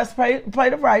the blessed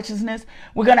plate of righteousness?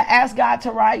 We're going to ask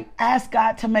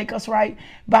God to make us right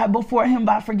before him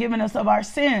by forgiving us of our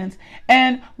sins.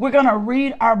 And we're going to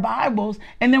read our Bibles,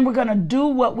 and then we're going to do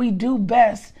what we do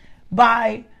best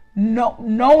by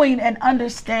knowing and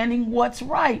understanding what's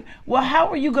right. Well, how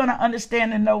are you going to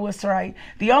understand and know what's right?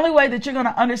 The only way that you're going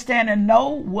to understand and know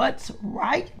what's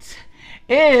right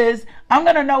is I'm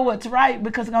going to know what's right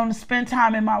because I'm going to spend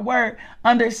time in my word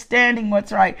understanding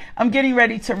what's right. I'm getting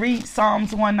ready to read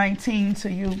Psalms 119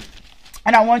 to you,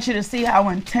 and I want you to see how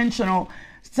intentional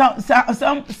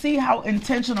see how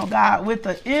intentional God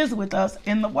is with us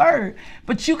in the word.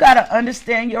 But you got to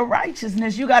understand your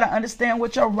righteousness. You got to understand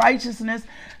what your righteousness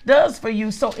does for you.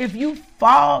 So if you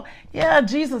fall,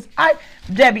 Jesus,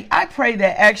 Debbie, I pray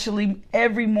that actually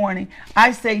every morning.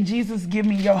 I say, Jesus, give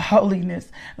me your holiness.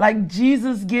 Like,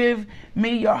 Jesus, give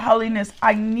me your holiness.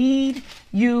 I need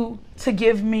you to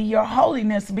give me your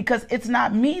holiness, because it's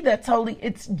not me that's holy.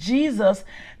 It's Jesus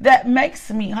that makes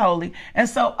me holy. And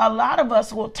so a lot of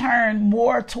us will turn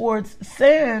more towards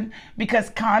sin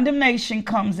because condemnation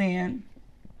comes in.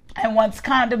 And once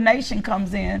condemnation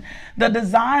comes in, the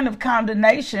design of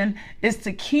condemnation is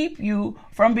to keep you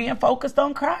from being focused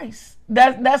on Christ.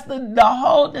 That's the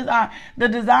whole design. The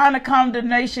design of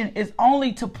condemnation is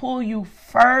only to pull you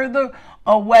further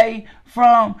away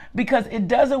from, because it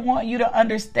doesn't want you to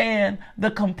understand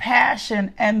the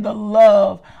compassion and the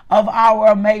love of our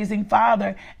amazing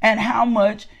Father and how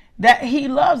much that he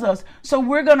loves us. So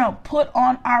we're going to put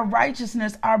on our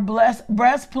righteousness, our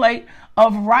breastplate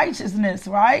of righteousness,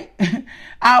 right?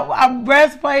 our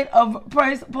breastplate of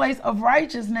place of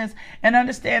righteousness, and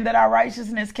understand that our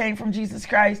righteousness came from Jesus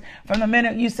Christ. From the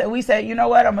minute we said, you know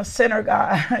what? I'm a sinner,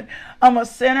 God. I'm a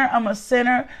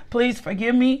sinner. Please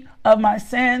forgive me of my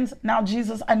sins. Now,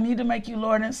 Jesus, I need to make you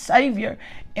Lord and Savior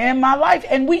in my life.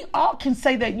 And we all can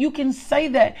say that. You can say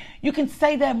that. You can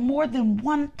say that more than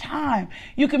one time.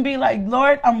 You can be like,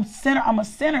 Lord, I'm a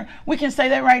sinner. We can say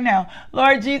that right now.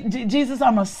 Lord Jesus,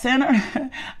 I'm a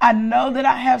sinner. I know that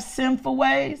I have sinful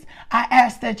ways. I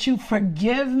ask that you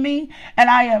forgive me, and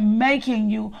I am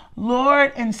making you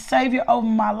Lord and Savior over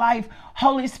my life.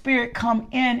 Holy Spirit, come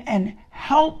in and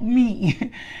help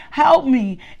me. Help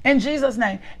me in Jesus'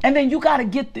 name. And then you got to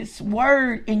get this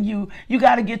word in you. You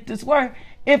got to get this word.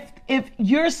 If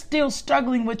you're still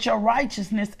struggling with your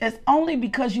righteousness, it's only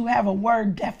because you have a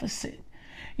word deficit.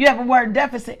 You have a word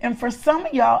deficit. And for some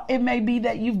of y'all, it may be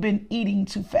that you've been eating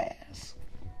too fast.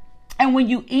 And when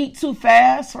you eat too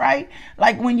fast, right?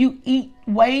 Like when you eat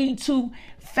way too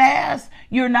fast,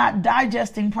 you're not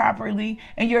digesting properly,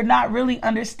 and you're not really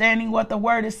understanding what the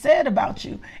word has said about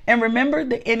you. And remember,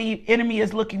 the enemy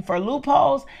is looking for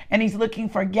loopholes, and he's looking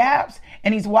for gaps,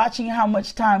 and he's watching how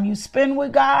much time you spend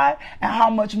with God and how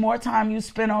much more time you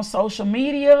spend on social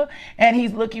media, and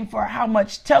he's looking for how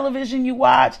much television you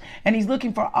watch, and he's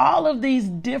looking for all of these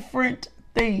different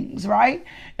things, right?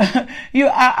 He's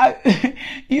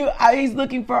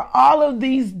looking for all of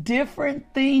these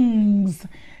different things.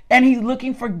 And he's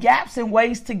looking for gaps and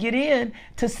ways to get in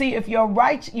to see if your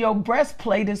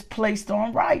breastplate is placed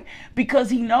on right. Because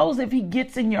he knows if he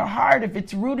gets in your heart, if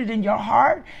it's rooted in your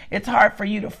heart, it's hard for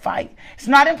you to fight. It's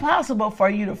not impossible for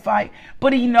you to fight,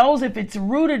 but he knows if it's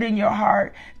rooted in your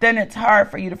heart, then it's hard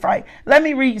for you to fight. Let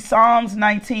me read Psalms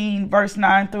 19, verse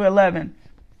 9 through 11.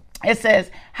 It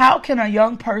says, how can a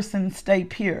young person stay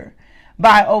pure?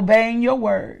 By obeying your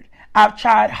word. I've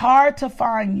tried hard to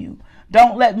find you,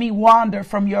 Don't let me wander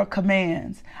from your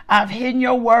commands. I've hidden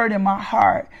your word in my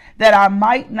heart that I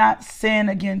might not sin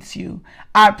against you.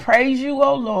 I praise you,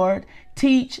 O Lord.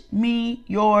 Teach me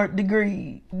your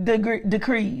decrees.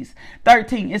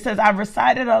 13, it says, I've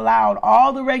recited aloud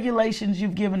all the regulations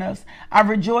you've given us. I've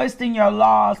rejoiced in your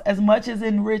laws as much as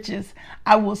in riches.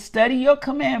 I will study your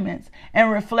commandments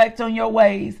and reflect on your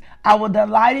ways. I will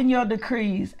delight in your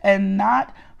decrees and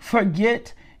not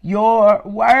forget your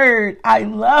word. I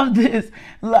love this.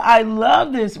 I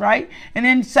love this, right? And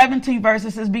in 17 verse,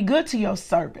 it says, be good to your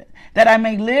servant, that I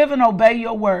may live and obey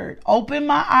your word. Open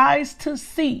my eyes to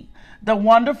see the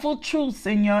wonderful truths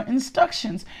in your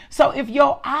instructions. So if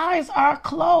your eyes are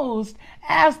closed,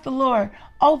 ask the Lord,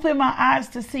 open my eyes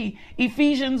to see.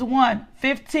 Ephesians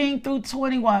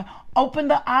 1:15-21. Open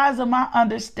the eyes of my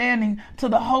understanding to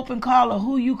the hope and call of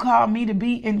who you call me to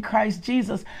be in Christ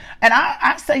Jesus. And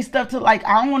I say stuff to like,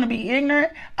 I don't want to be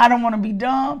ignorant. I don't want to be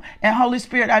dumb. And Holy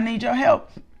Spirit, I need your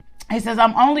help. He says,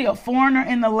 I'm only a foreigner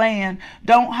in the land.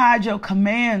 Don't hide your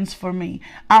commands for me.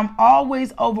 I'm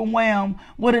always overwhelmed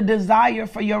with a desire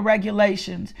for your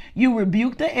regulations. You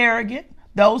rebuke the arrogant.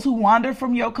 Those who wander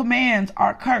from your commands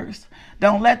are cursed.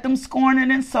 Don't let them scorn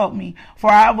and insult me, for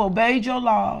I have obeyed your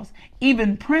laws.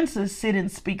 Even princes sit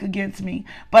and speak against me,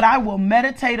 but I will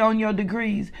meditate on your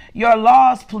decrees. Your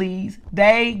laws, please,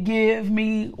 they give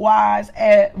me wise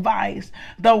advice.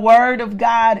 The word of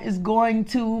God is going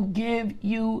to give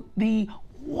you the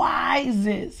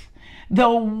wisest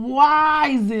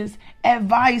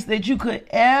advice that you could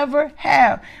ever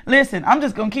have. Listen, I'm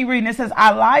just going to keep reading. It says,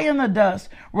 I lie in the dust.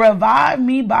 Revive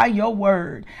me by your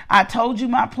word. I told you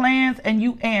my plans and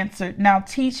you answered. Now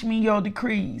teach me your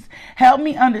decrees. Help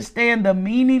me understand the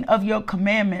meaning of your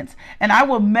commandments, and I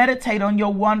will meditate on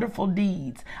your wonderful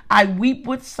deeds. I weep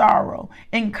with sorrow.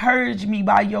 Encourage me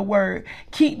by your word.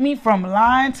 Keep me from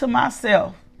lying to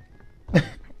myself.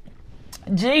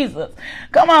 Jesus.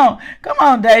 Come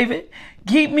on, David.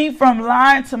 Keep me from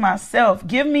lying to myself.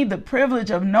 Give me the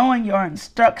privilege of knowing your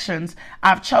instructions.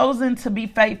 I've chosen to be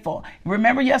faithful.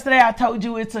 Remember yesterday I told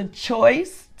you it's a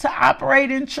choice to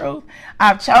operate in truth.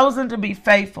 I've chosen to be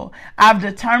faithful. I've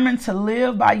determined to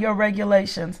live by your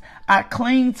regulations. I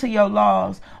cling to your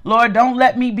laws. Lord, don't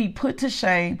let me be put to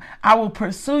shame. I will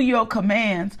pursue your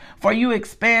commands, for you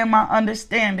expand my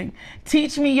understanding.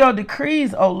 Teach me your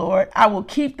decrees, O Lord. I will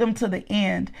keep them to the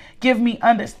end. Give me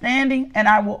understanding, and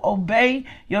I will obey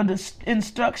your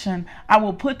instruction. I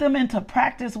will put them into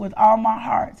practice with all my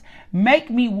heart. Make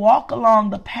me walk along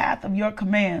the path of your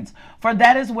commands, for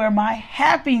that is where my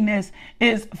happiness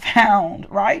is found,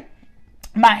 right?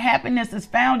 My happiness is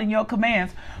found in your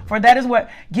commands, for that is what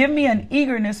give me an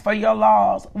eagerness for your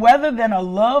laws, rather than a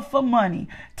love for money.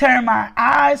 Turn my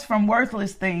eyes from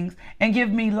worthless things and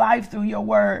give me life through your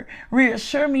word.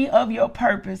 Reassure me of your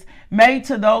purpose made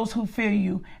to those who fear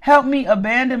you. Help me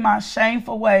abandon my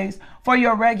shameful ways, for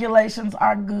your regulations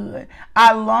are good.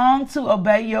 I long to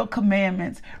obey your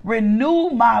commandments.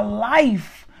 Renew my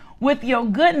life with your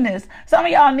goodness. Some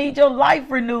of y'all need your life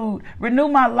renewed. Renew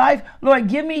my life. Lord,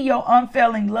 give me your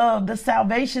unfailing love, the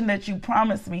salvation that you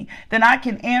promised me. Then I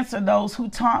can answer those who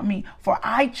taunt me, for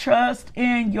I trust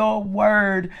in your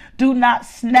word. Do not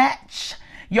snatch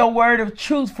your word of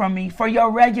truth from me, for your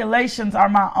regulations are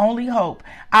my only hope.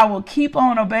 I will keep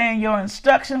on obeying your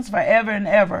instructions forever and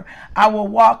ever. I will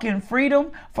walk in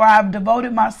freedom, for I have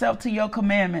devoted myself to your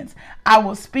commandments. I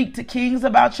will speak to kings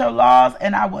about your laws,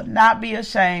 and I will not be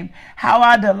ashamed. How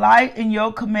I delight in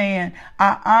your command.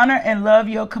 I honor and love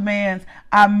your commands.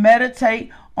 I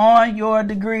meditate on your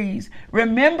decrees.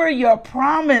 Remember your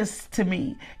promise to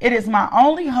me. It is my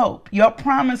only hope. Your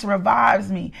promise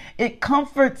revives me. It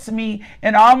comforts me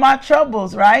in all my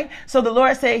troubles, right? So the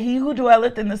Lord said, he who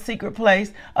dwelleth in the secret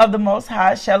place of the Most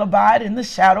High shall abide in the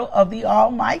shadow of the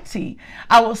Almighty.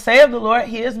 I will say of the Lord,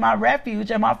 he is my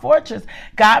refuge and my fortress.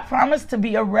 God promised to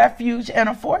be a refuge and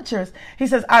a fortress. He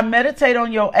says, I meditate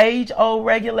on your age-old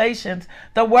regulations.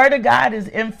 The word of God is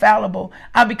infallible.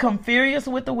 I become furious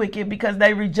with the wicked because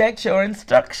they reject your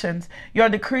instructions. Your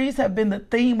decrees have been the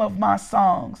theme of my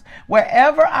songs.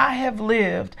 Wherever I have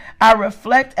lived, I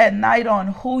reflect at night on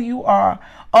who you are.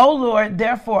 O Lord,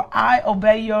 therefore I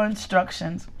obey your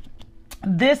instructions.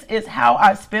 This is how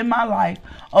I spend my life,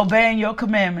 obeying your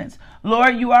commandments.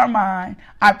 Lord, you are mine.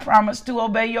 I promise to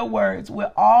obey your words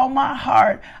with all my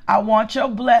heart. I want your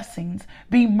blessings.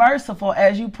 Be merciful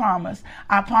as you promise.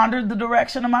 I pondered the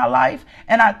direction of my life,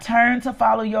 and I turn to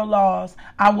follow your laws.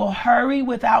 I will hurry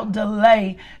without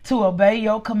delay to obey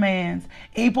your commands.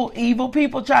 Evil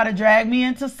people try to drag me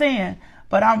into sin,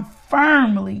 but I'm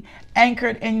firmly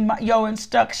anchored in your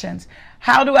instructions.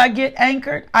 How do I get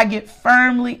anchored? I get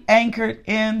firmly anchored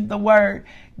in the word.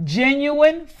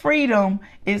 Genuine freedom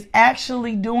is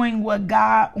actually doing what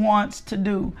God wants to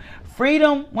do.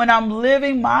 Freedom, when I'm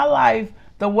living my life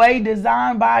the way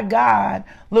designed by God,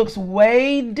 looks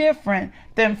way different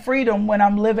than freedom when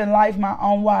I'm living life my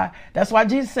own way. That's why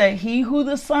Jesus said, he who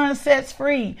the Son sets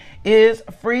free is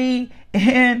free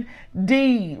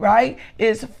indeed, right?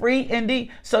 Is free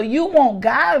indeed. So you want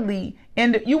godly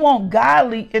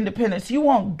independence. You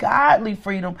want godly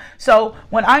freedom. So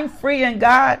when I'm free in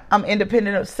God, I'm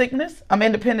independent of sickness. I'm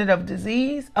independent of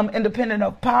disease. I'm independent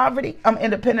of poverty. I'm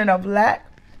independent of lack.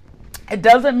 It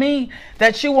doesn't mean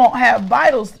that you won't have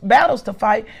battles to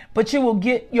fight, but you will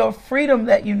get your freedom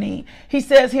that you need. He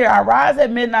says here, I rise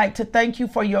at midnight to thank you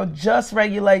for your just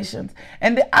regulations.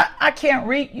 And I can't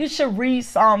read. You should read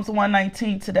Psalms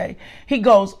 119 today. He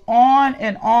goes on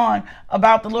and on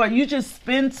about the Lord. You just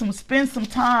spend some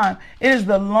time. It is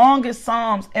the longest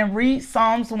Psalms, and read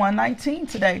Psalms 119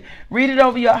 today. Read it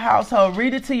over your household.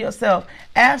 Read it to yourself.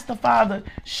 Ask the Father,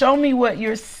 show me what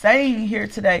you're saying here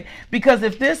today. Because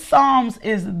if this Psalms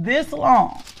is this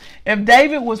long, if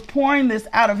David was pouring this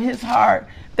out of his heart,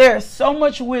 there is so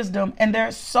much wisdom and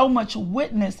there's so much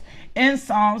witness in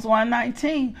Psalms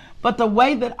 119. But the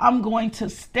way that I'm going to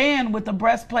stand with the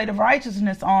breastplate of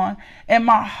righteousness on and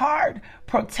my heart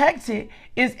protected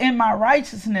is in my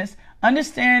righteousness,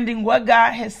 understanding what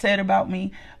God has said about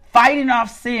me, fighting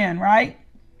off sin, right?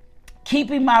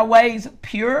 Keeping my ways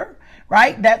pure,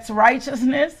 right? That's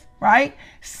righteousness, right?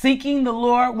 Seeking the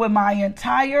Lord with my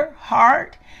entire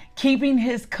heart, keeping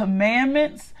his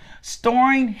commandments,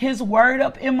 storing his word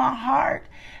up in my heart.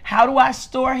 How do I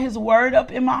store his word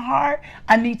up in my heart?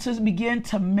 I need to begin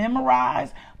to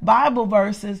memorize Bible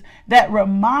verses that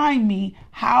remind me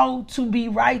how to be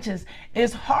righteous.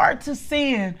 It's hard to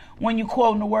sin when you're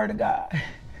quoting the word of God.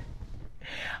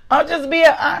 I'm just being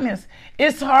honest.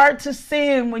 It's hard to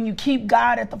sin when you keep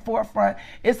God at the forefront.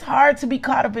 It's hard to be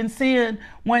caught up in sin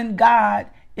when God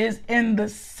is in the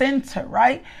center,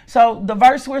 right? So the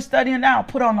verse we're studying now,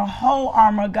 put on the whole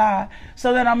armor of God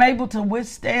so that I'm able to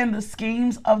withstand the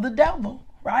schemes of the devil,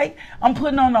 right? I'm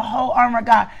putting on the whole armor of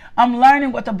God. I'm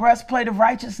learning what the breastplate of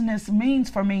righteousness means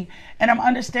for me. And I'm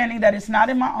understanding that it's not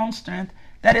in my own strength,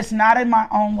 that it's not in my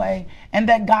own way, and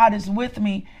that God is with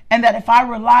me. And that if I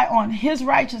rely on his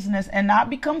righteousness and not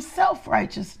become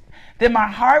self-righteous, then my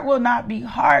heart will not be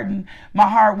hardened. My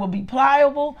heart will be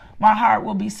pliable. My heart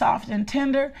will be soft and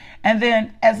tender. And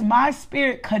then as my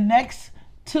spirit connects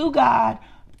to God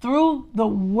through the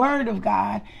word of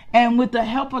God and with the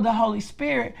help of the Holy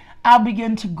Spirit, I'll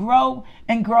begin to grow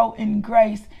and grow in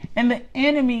grace. And the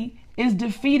enemy is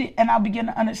defeated, and I'll begin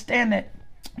to understand it.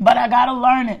 But I got to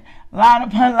learn it line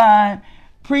upon line,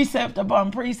 precept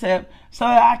upon precept, so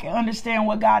that I can understand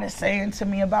what God is saying to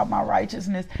me about my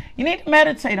righteousness. You need to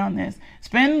meditate on this.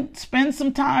 Spend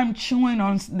some time chewing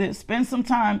on this. Spend some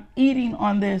time eating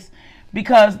on this,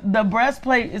 because the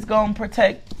breastplate is going to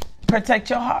protect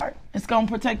your heart. It's going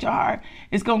to protect your heart.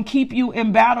 It's going to keep you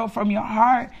in battle from your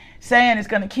heart, saying it's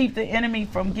going to keep the enemy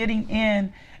from getting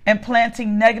in and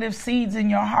planting negative seeds in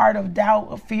your heart of doubt,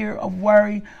 of fear, of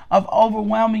worry, of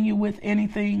overwhelming you with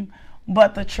anything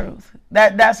but the truth.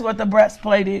 That's what the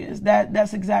breastplate is.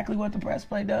 That's exactly what the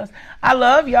breastplate does. I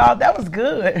love y'all. That was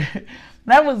good.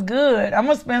 That was good. I'm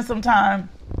going to spend some time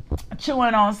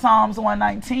chewing on Psalms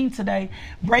 119 today.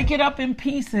 Break it up in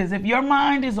pieces. If your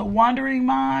mind is a wandering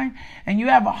mind and you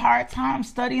have a hard time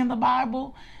studying the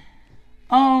Bible,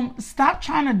 stop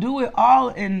trying to do it all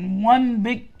in one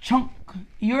big chunk.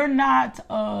 You're not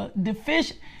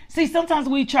deficient. See, sometimes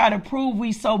we try to prove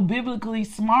we so biblically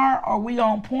smart or we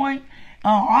on point.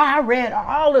 I read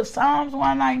all of Psalms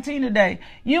 119 today.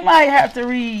 You might have to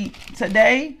read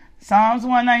today Psalms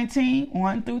 119,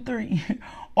 1 through 3.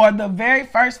 Or the very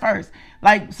first verse,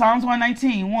 like Psalms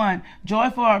 119, 1.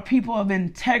 Joyful are people of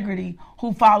integrity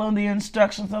who follow the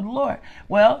instructions of the Lord.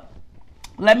 Well,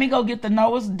 let me go get the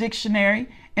Noah's dictionary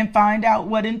and find out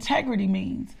what integrity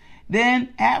means.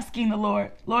 Then asking the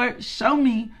Lord, Lord, show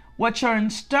me what your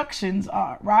instructions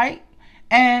are, right?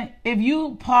 And if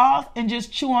you pause and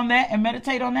just chew on that and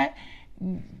meditate on that,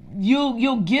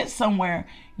 you'll get somewhere.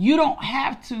 You don't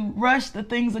have to rush the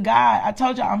things of God. I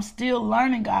told you I'm still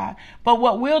learning God. But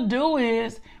what we'll do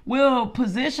is we'll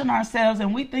position ourselves,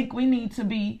 and we think we need to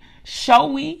be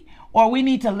showy, or we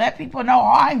need to let people know,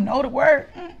 oh, I know the word.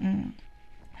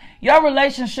 Your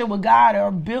relationship with God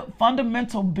are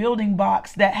fundamental building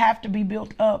blocks that have to be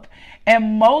built up.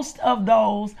 And most of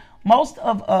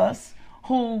us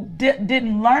who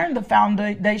didn't learn the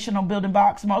foundational building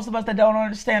blocks. Most of us that don't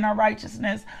understand our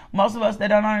righteousness. Most of us that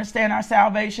don't understand our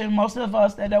salvation. Most of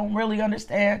us that don't really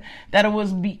understand that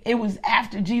it was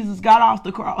after Jesus got off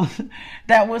the cross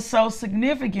that was so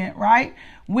significant, right?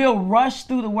 We'll rush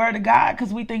through the word of God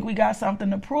because we think we got something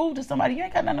to prove to somebody. You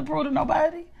ain't got nothing to prove to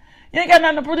nobody. You ain't got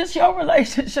nothing to prove. This your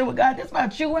relationship with God. This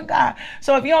about you and God.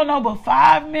 So if you don't know but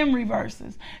 5 memory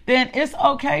verses, then it's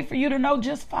okay for you to know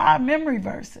just 5 memory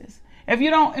verses. If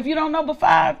you don't know but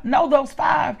 5, know those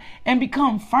 5 and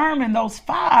become firm in those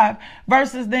 5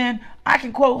 verses. Then I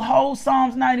can quote whole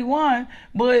Psalms 91,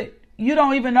 but you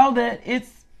don't even know that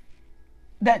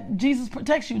Jesus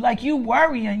protects you. Like, you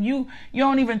worry and you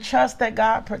don't even trust that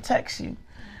God protects you.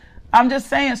 I'm just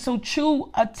saying, so chew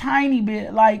a tiny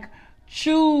bit, like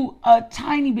chew a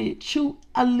tiny bit, chew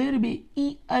a little bit,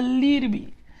 eat a little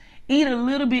bit. Eat a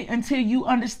little bit until you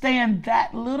understand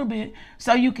that little bit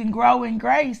so you can grow in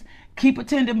grace. Keep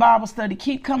attending Bible study.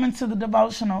 Keep coming to the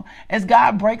devotional as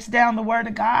God breaks down the word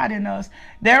of God in us.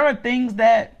 There are things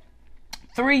that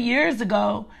 3 years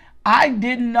ago I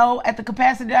didn't know at the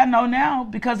capacity I know now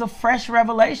because of fresh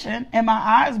revelation and my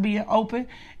eyes being open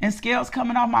and scales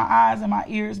coming off my eyes and my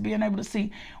ears being able to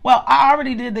see. Well, I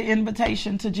already did the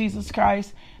invitation to Jesus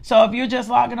Christ. So if you're just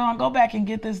logging on, go back and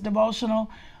get this devotional.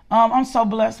 I'm so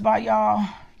blessed by y'all.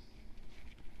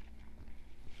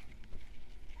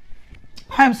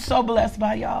 I'm so blessed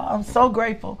by y'all. I'm so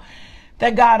grateful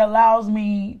that God allows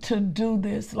me to do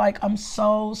this. Like, I'm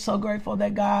so grateful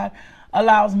that God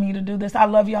allows me to do this. I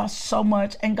love y'all so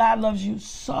much, and God loves you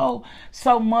so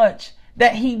much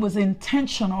that he was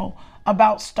intentional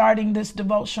about starting this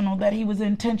devotional, that he was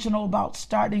intentional about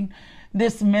starting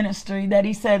this ministry, that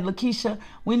he said, Lakeisha,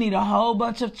 we need a whole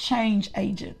bunch of change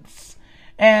agents.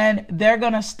 And they're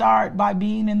going to start by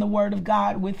being in the word of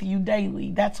God with you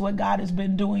daily. That's what God has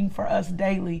been doing for us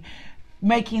daily,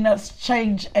 making us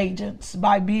change agents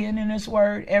by being in his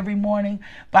word every morning,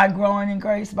 by growing in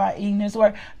grace, by eating his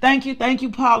word. Thank you,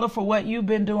 Paula, for what you've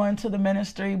been doing to the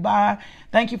ministry.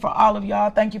 Thank you for all of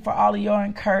y'all. Thank you for all of your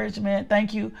encouragement.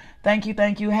 Thank you.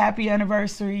 Happy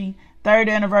anniversary, 3rd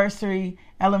anniversary,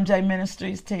 LMJ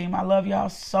Ministries team. I love y'all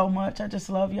so much. I just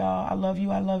love y'all. I love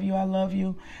you. I love you. I love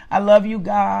you. I love you,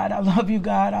 God. I love you,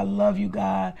 God. I love you,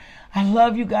 God. I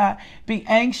love you, God. Be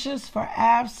anxious for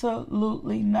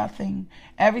absolutely nothing.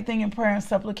 Everything in prayer and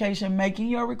supplication, making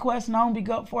your request known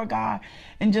before God,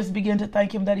 and just begin to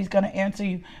thank him that he's going to answer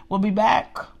you. We'll be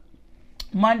back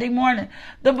Monday morning.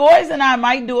 The boys and I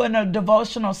might do a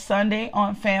devotional Sunday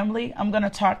on family. I'm going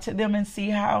to talk to them and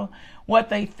see what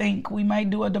they think. We might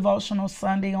do a devotional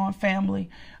Sunday on family.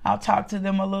 I'll talk to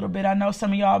them a little bit. I know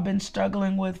some of y'all have been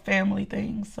struggling with family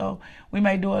things, so we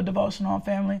may do a devotional on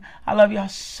family. I love y'all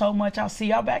so much. I'll see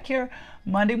y'all back here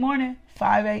Monday morning,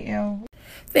 5 a.m.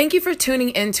 Thank you for tuning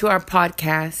into our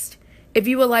podcast. If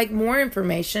you would like more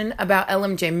information about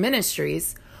LMJ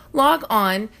Ministries, log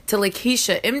on to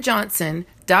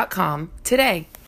LakeishaMJohnson.com today.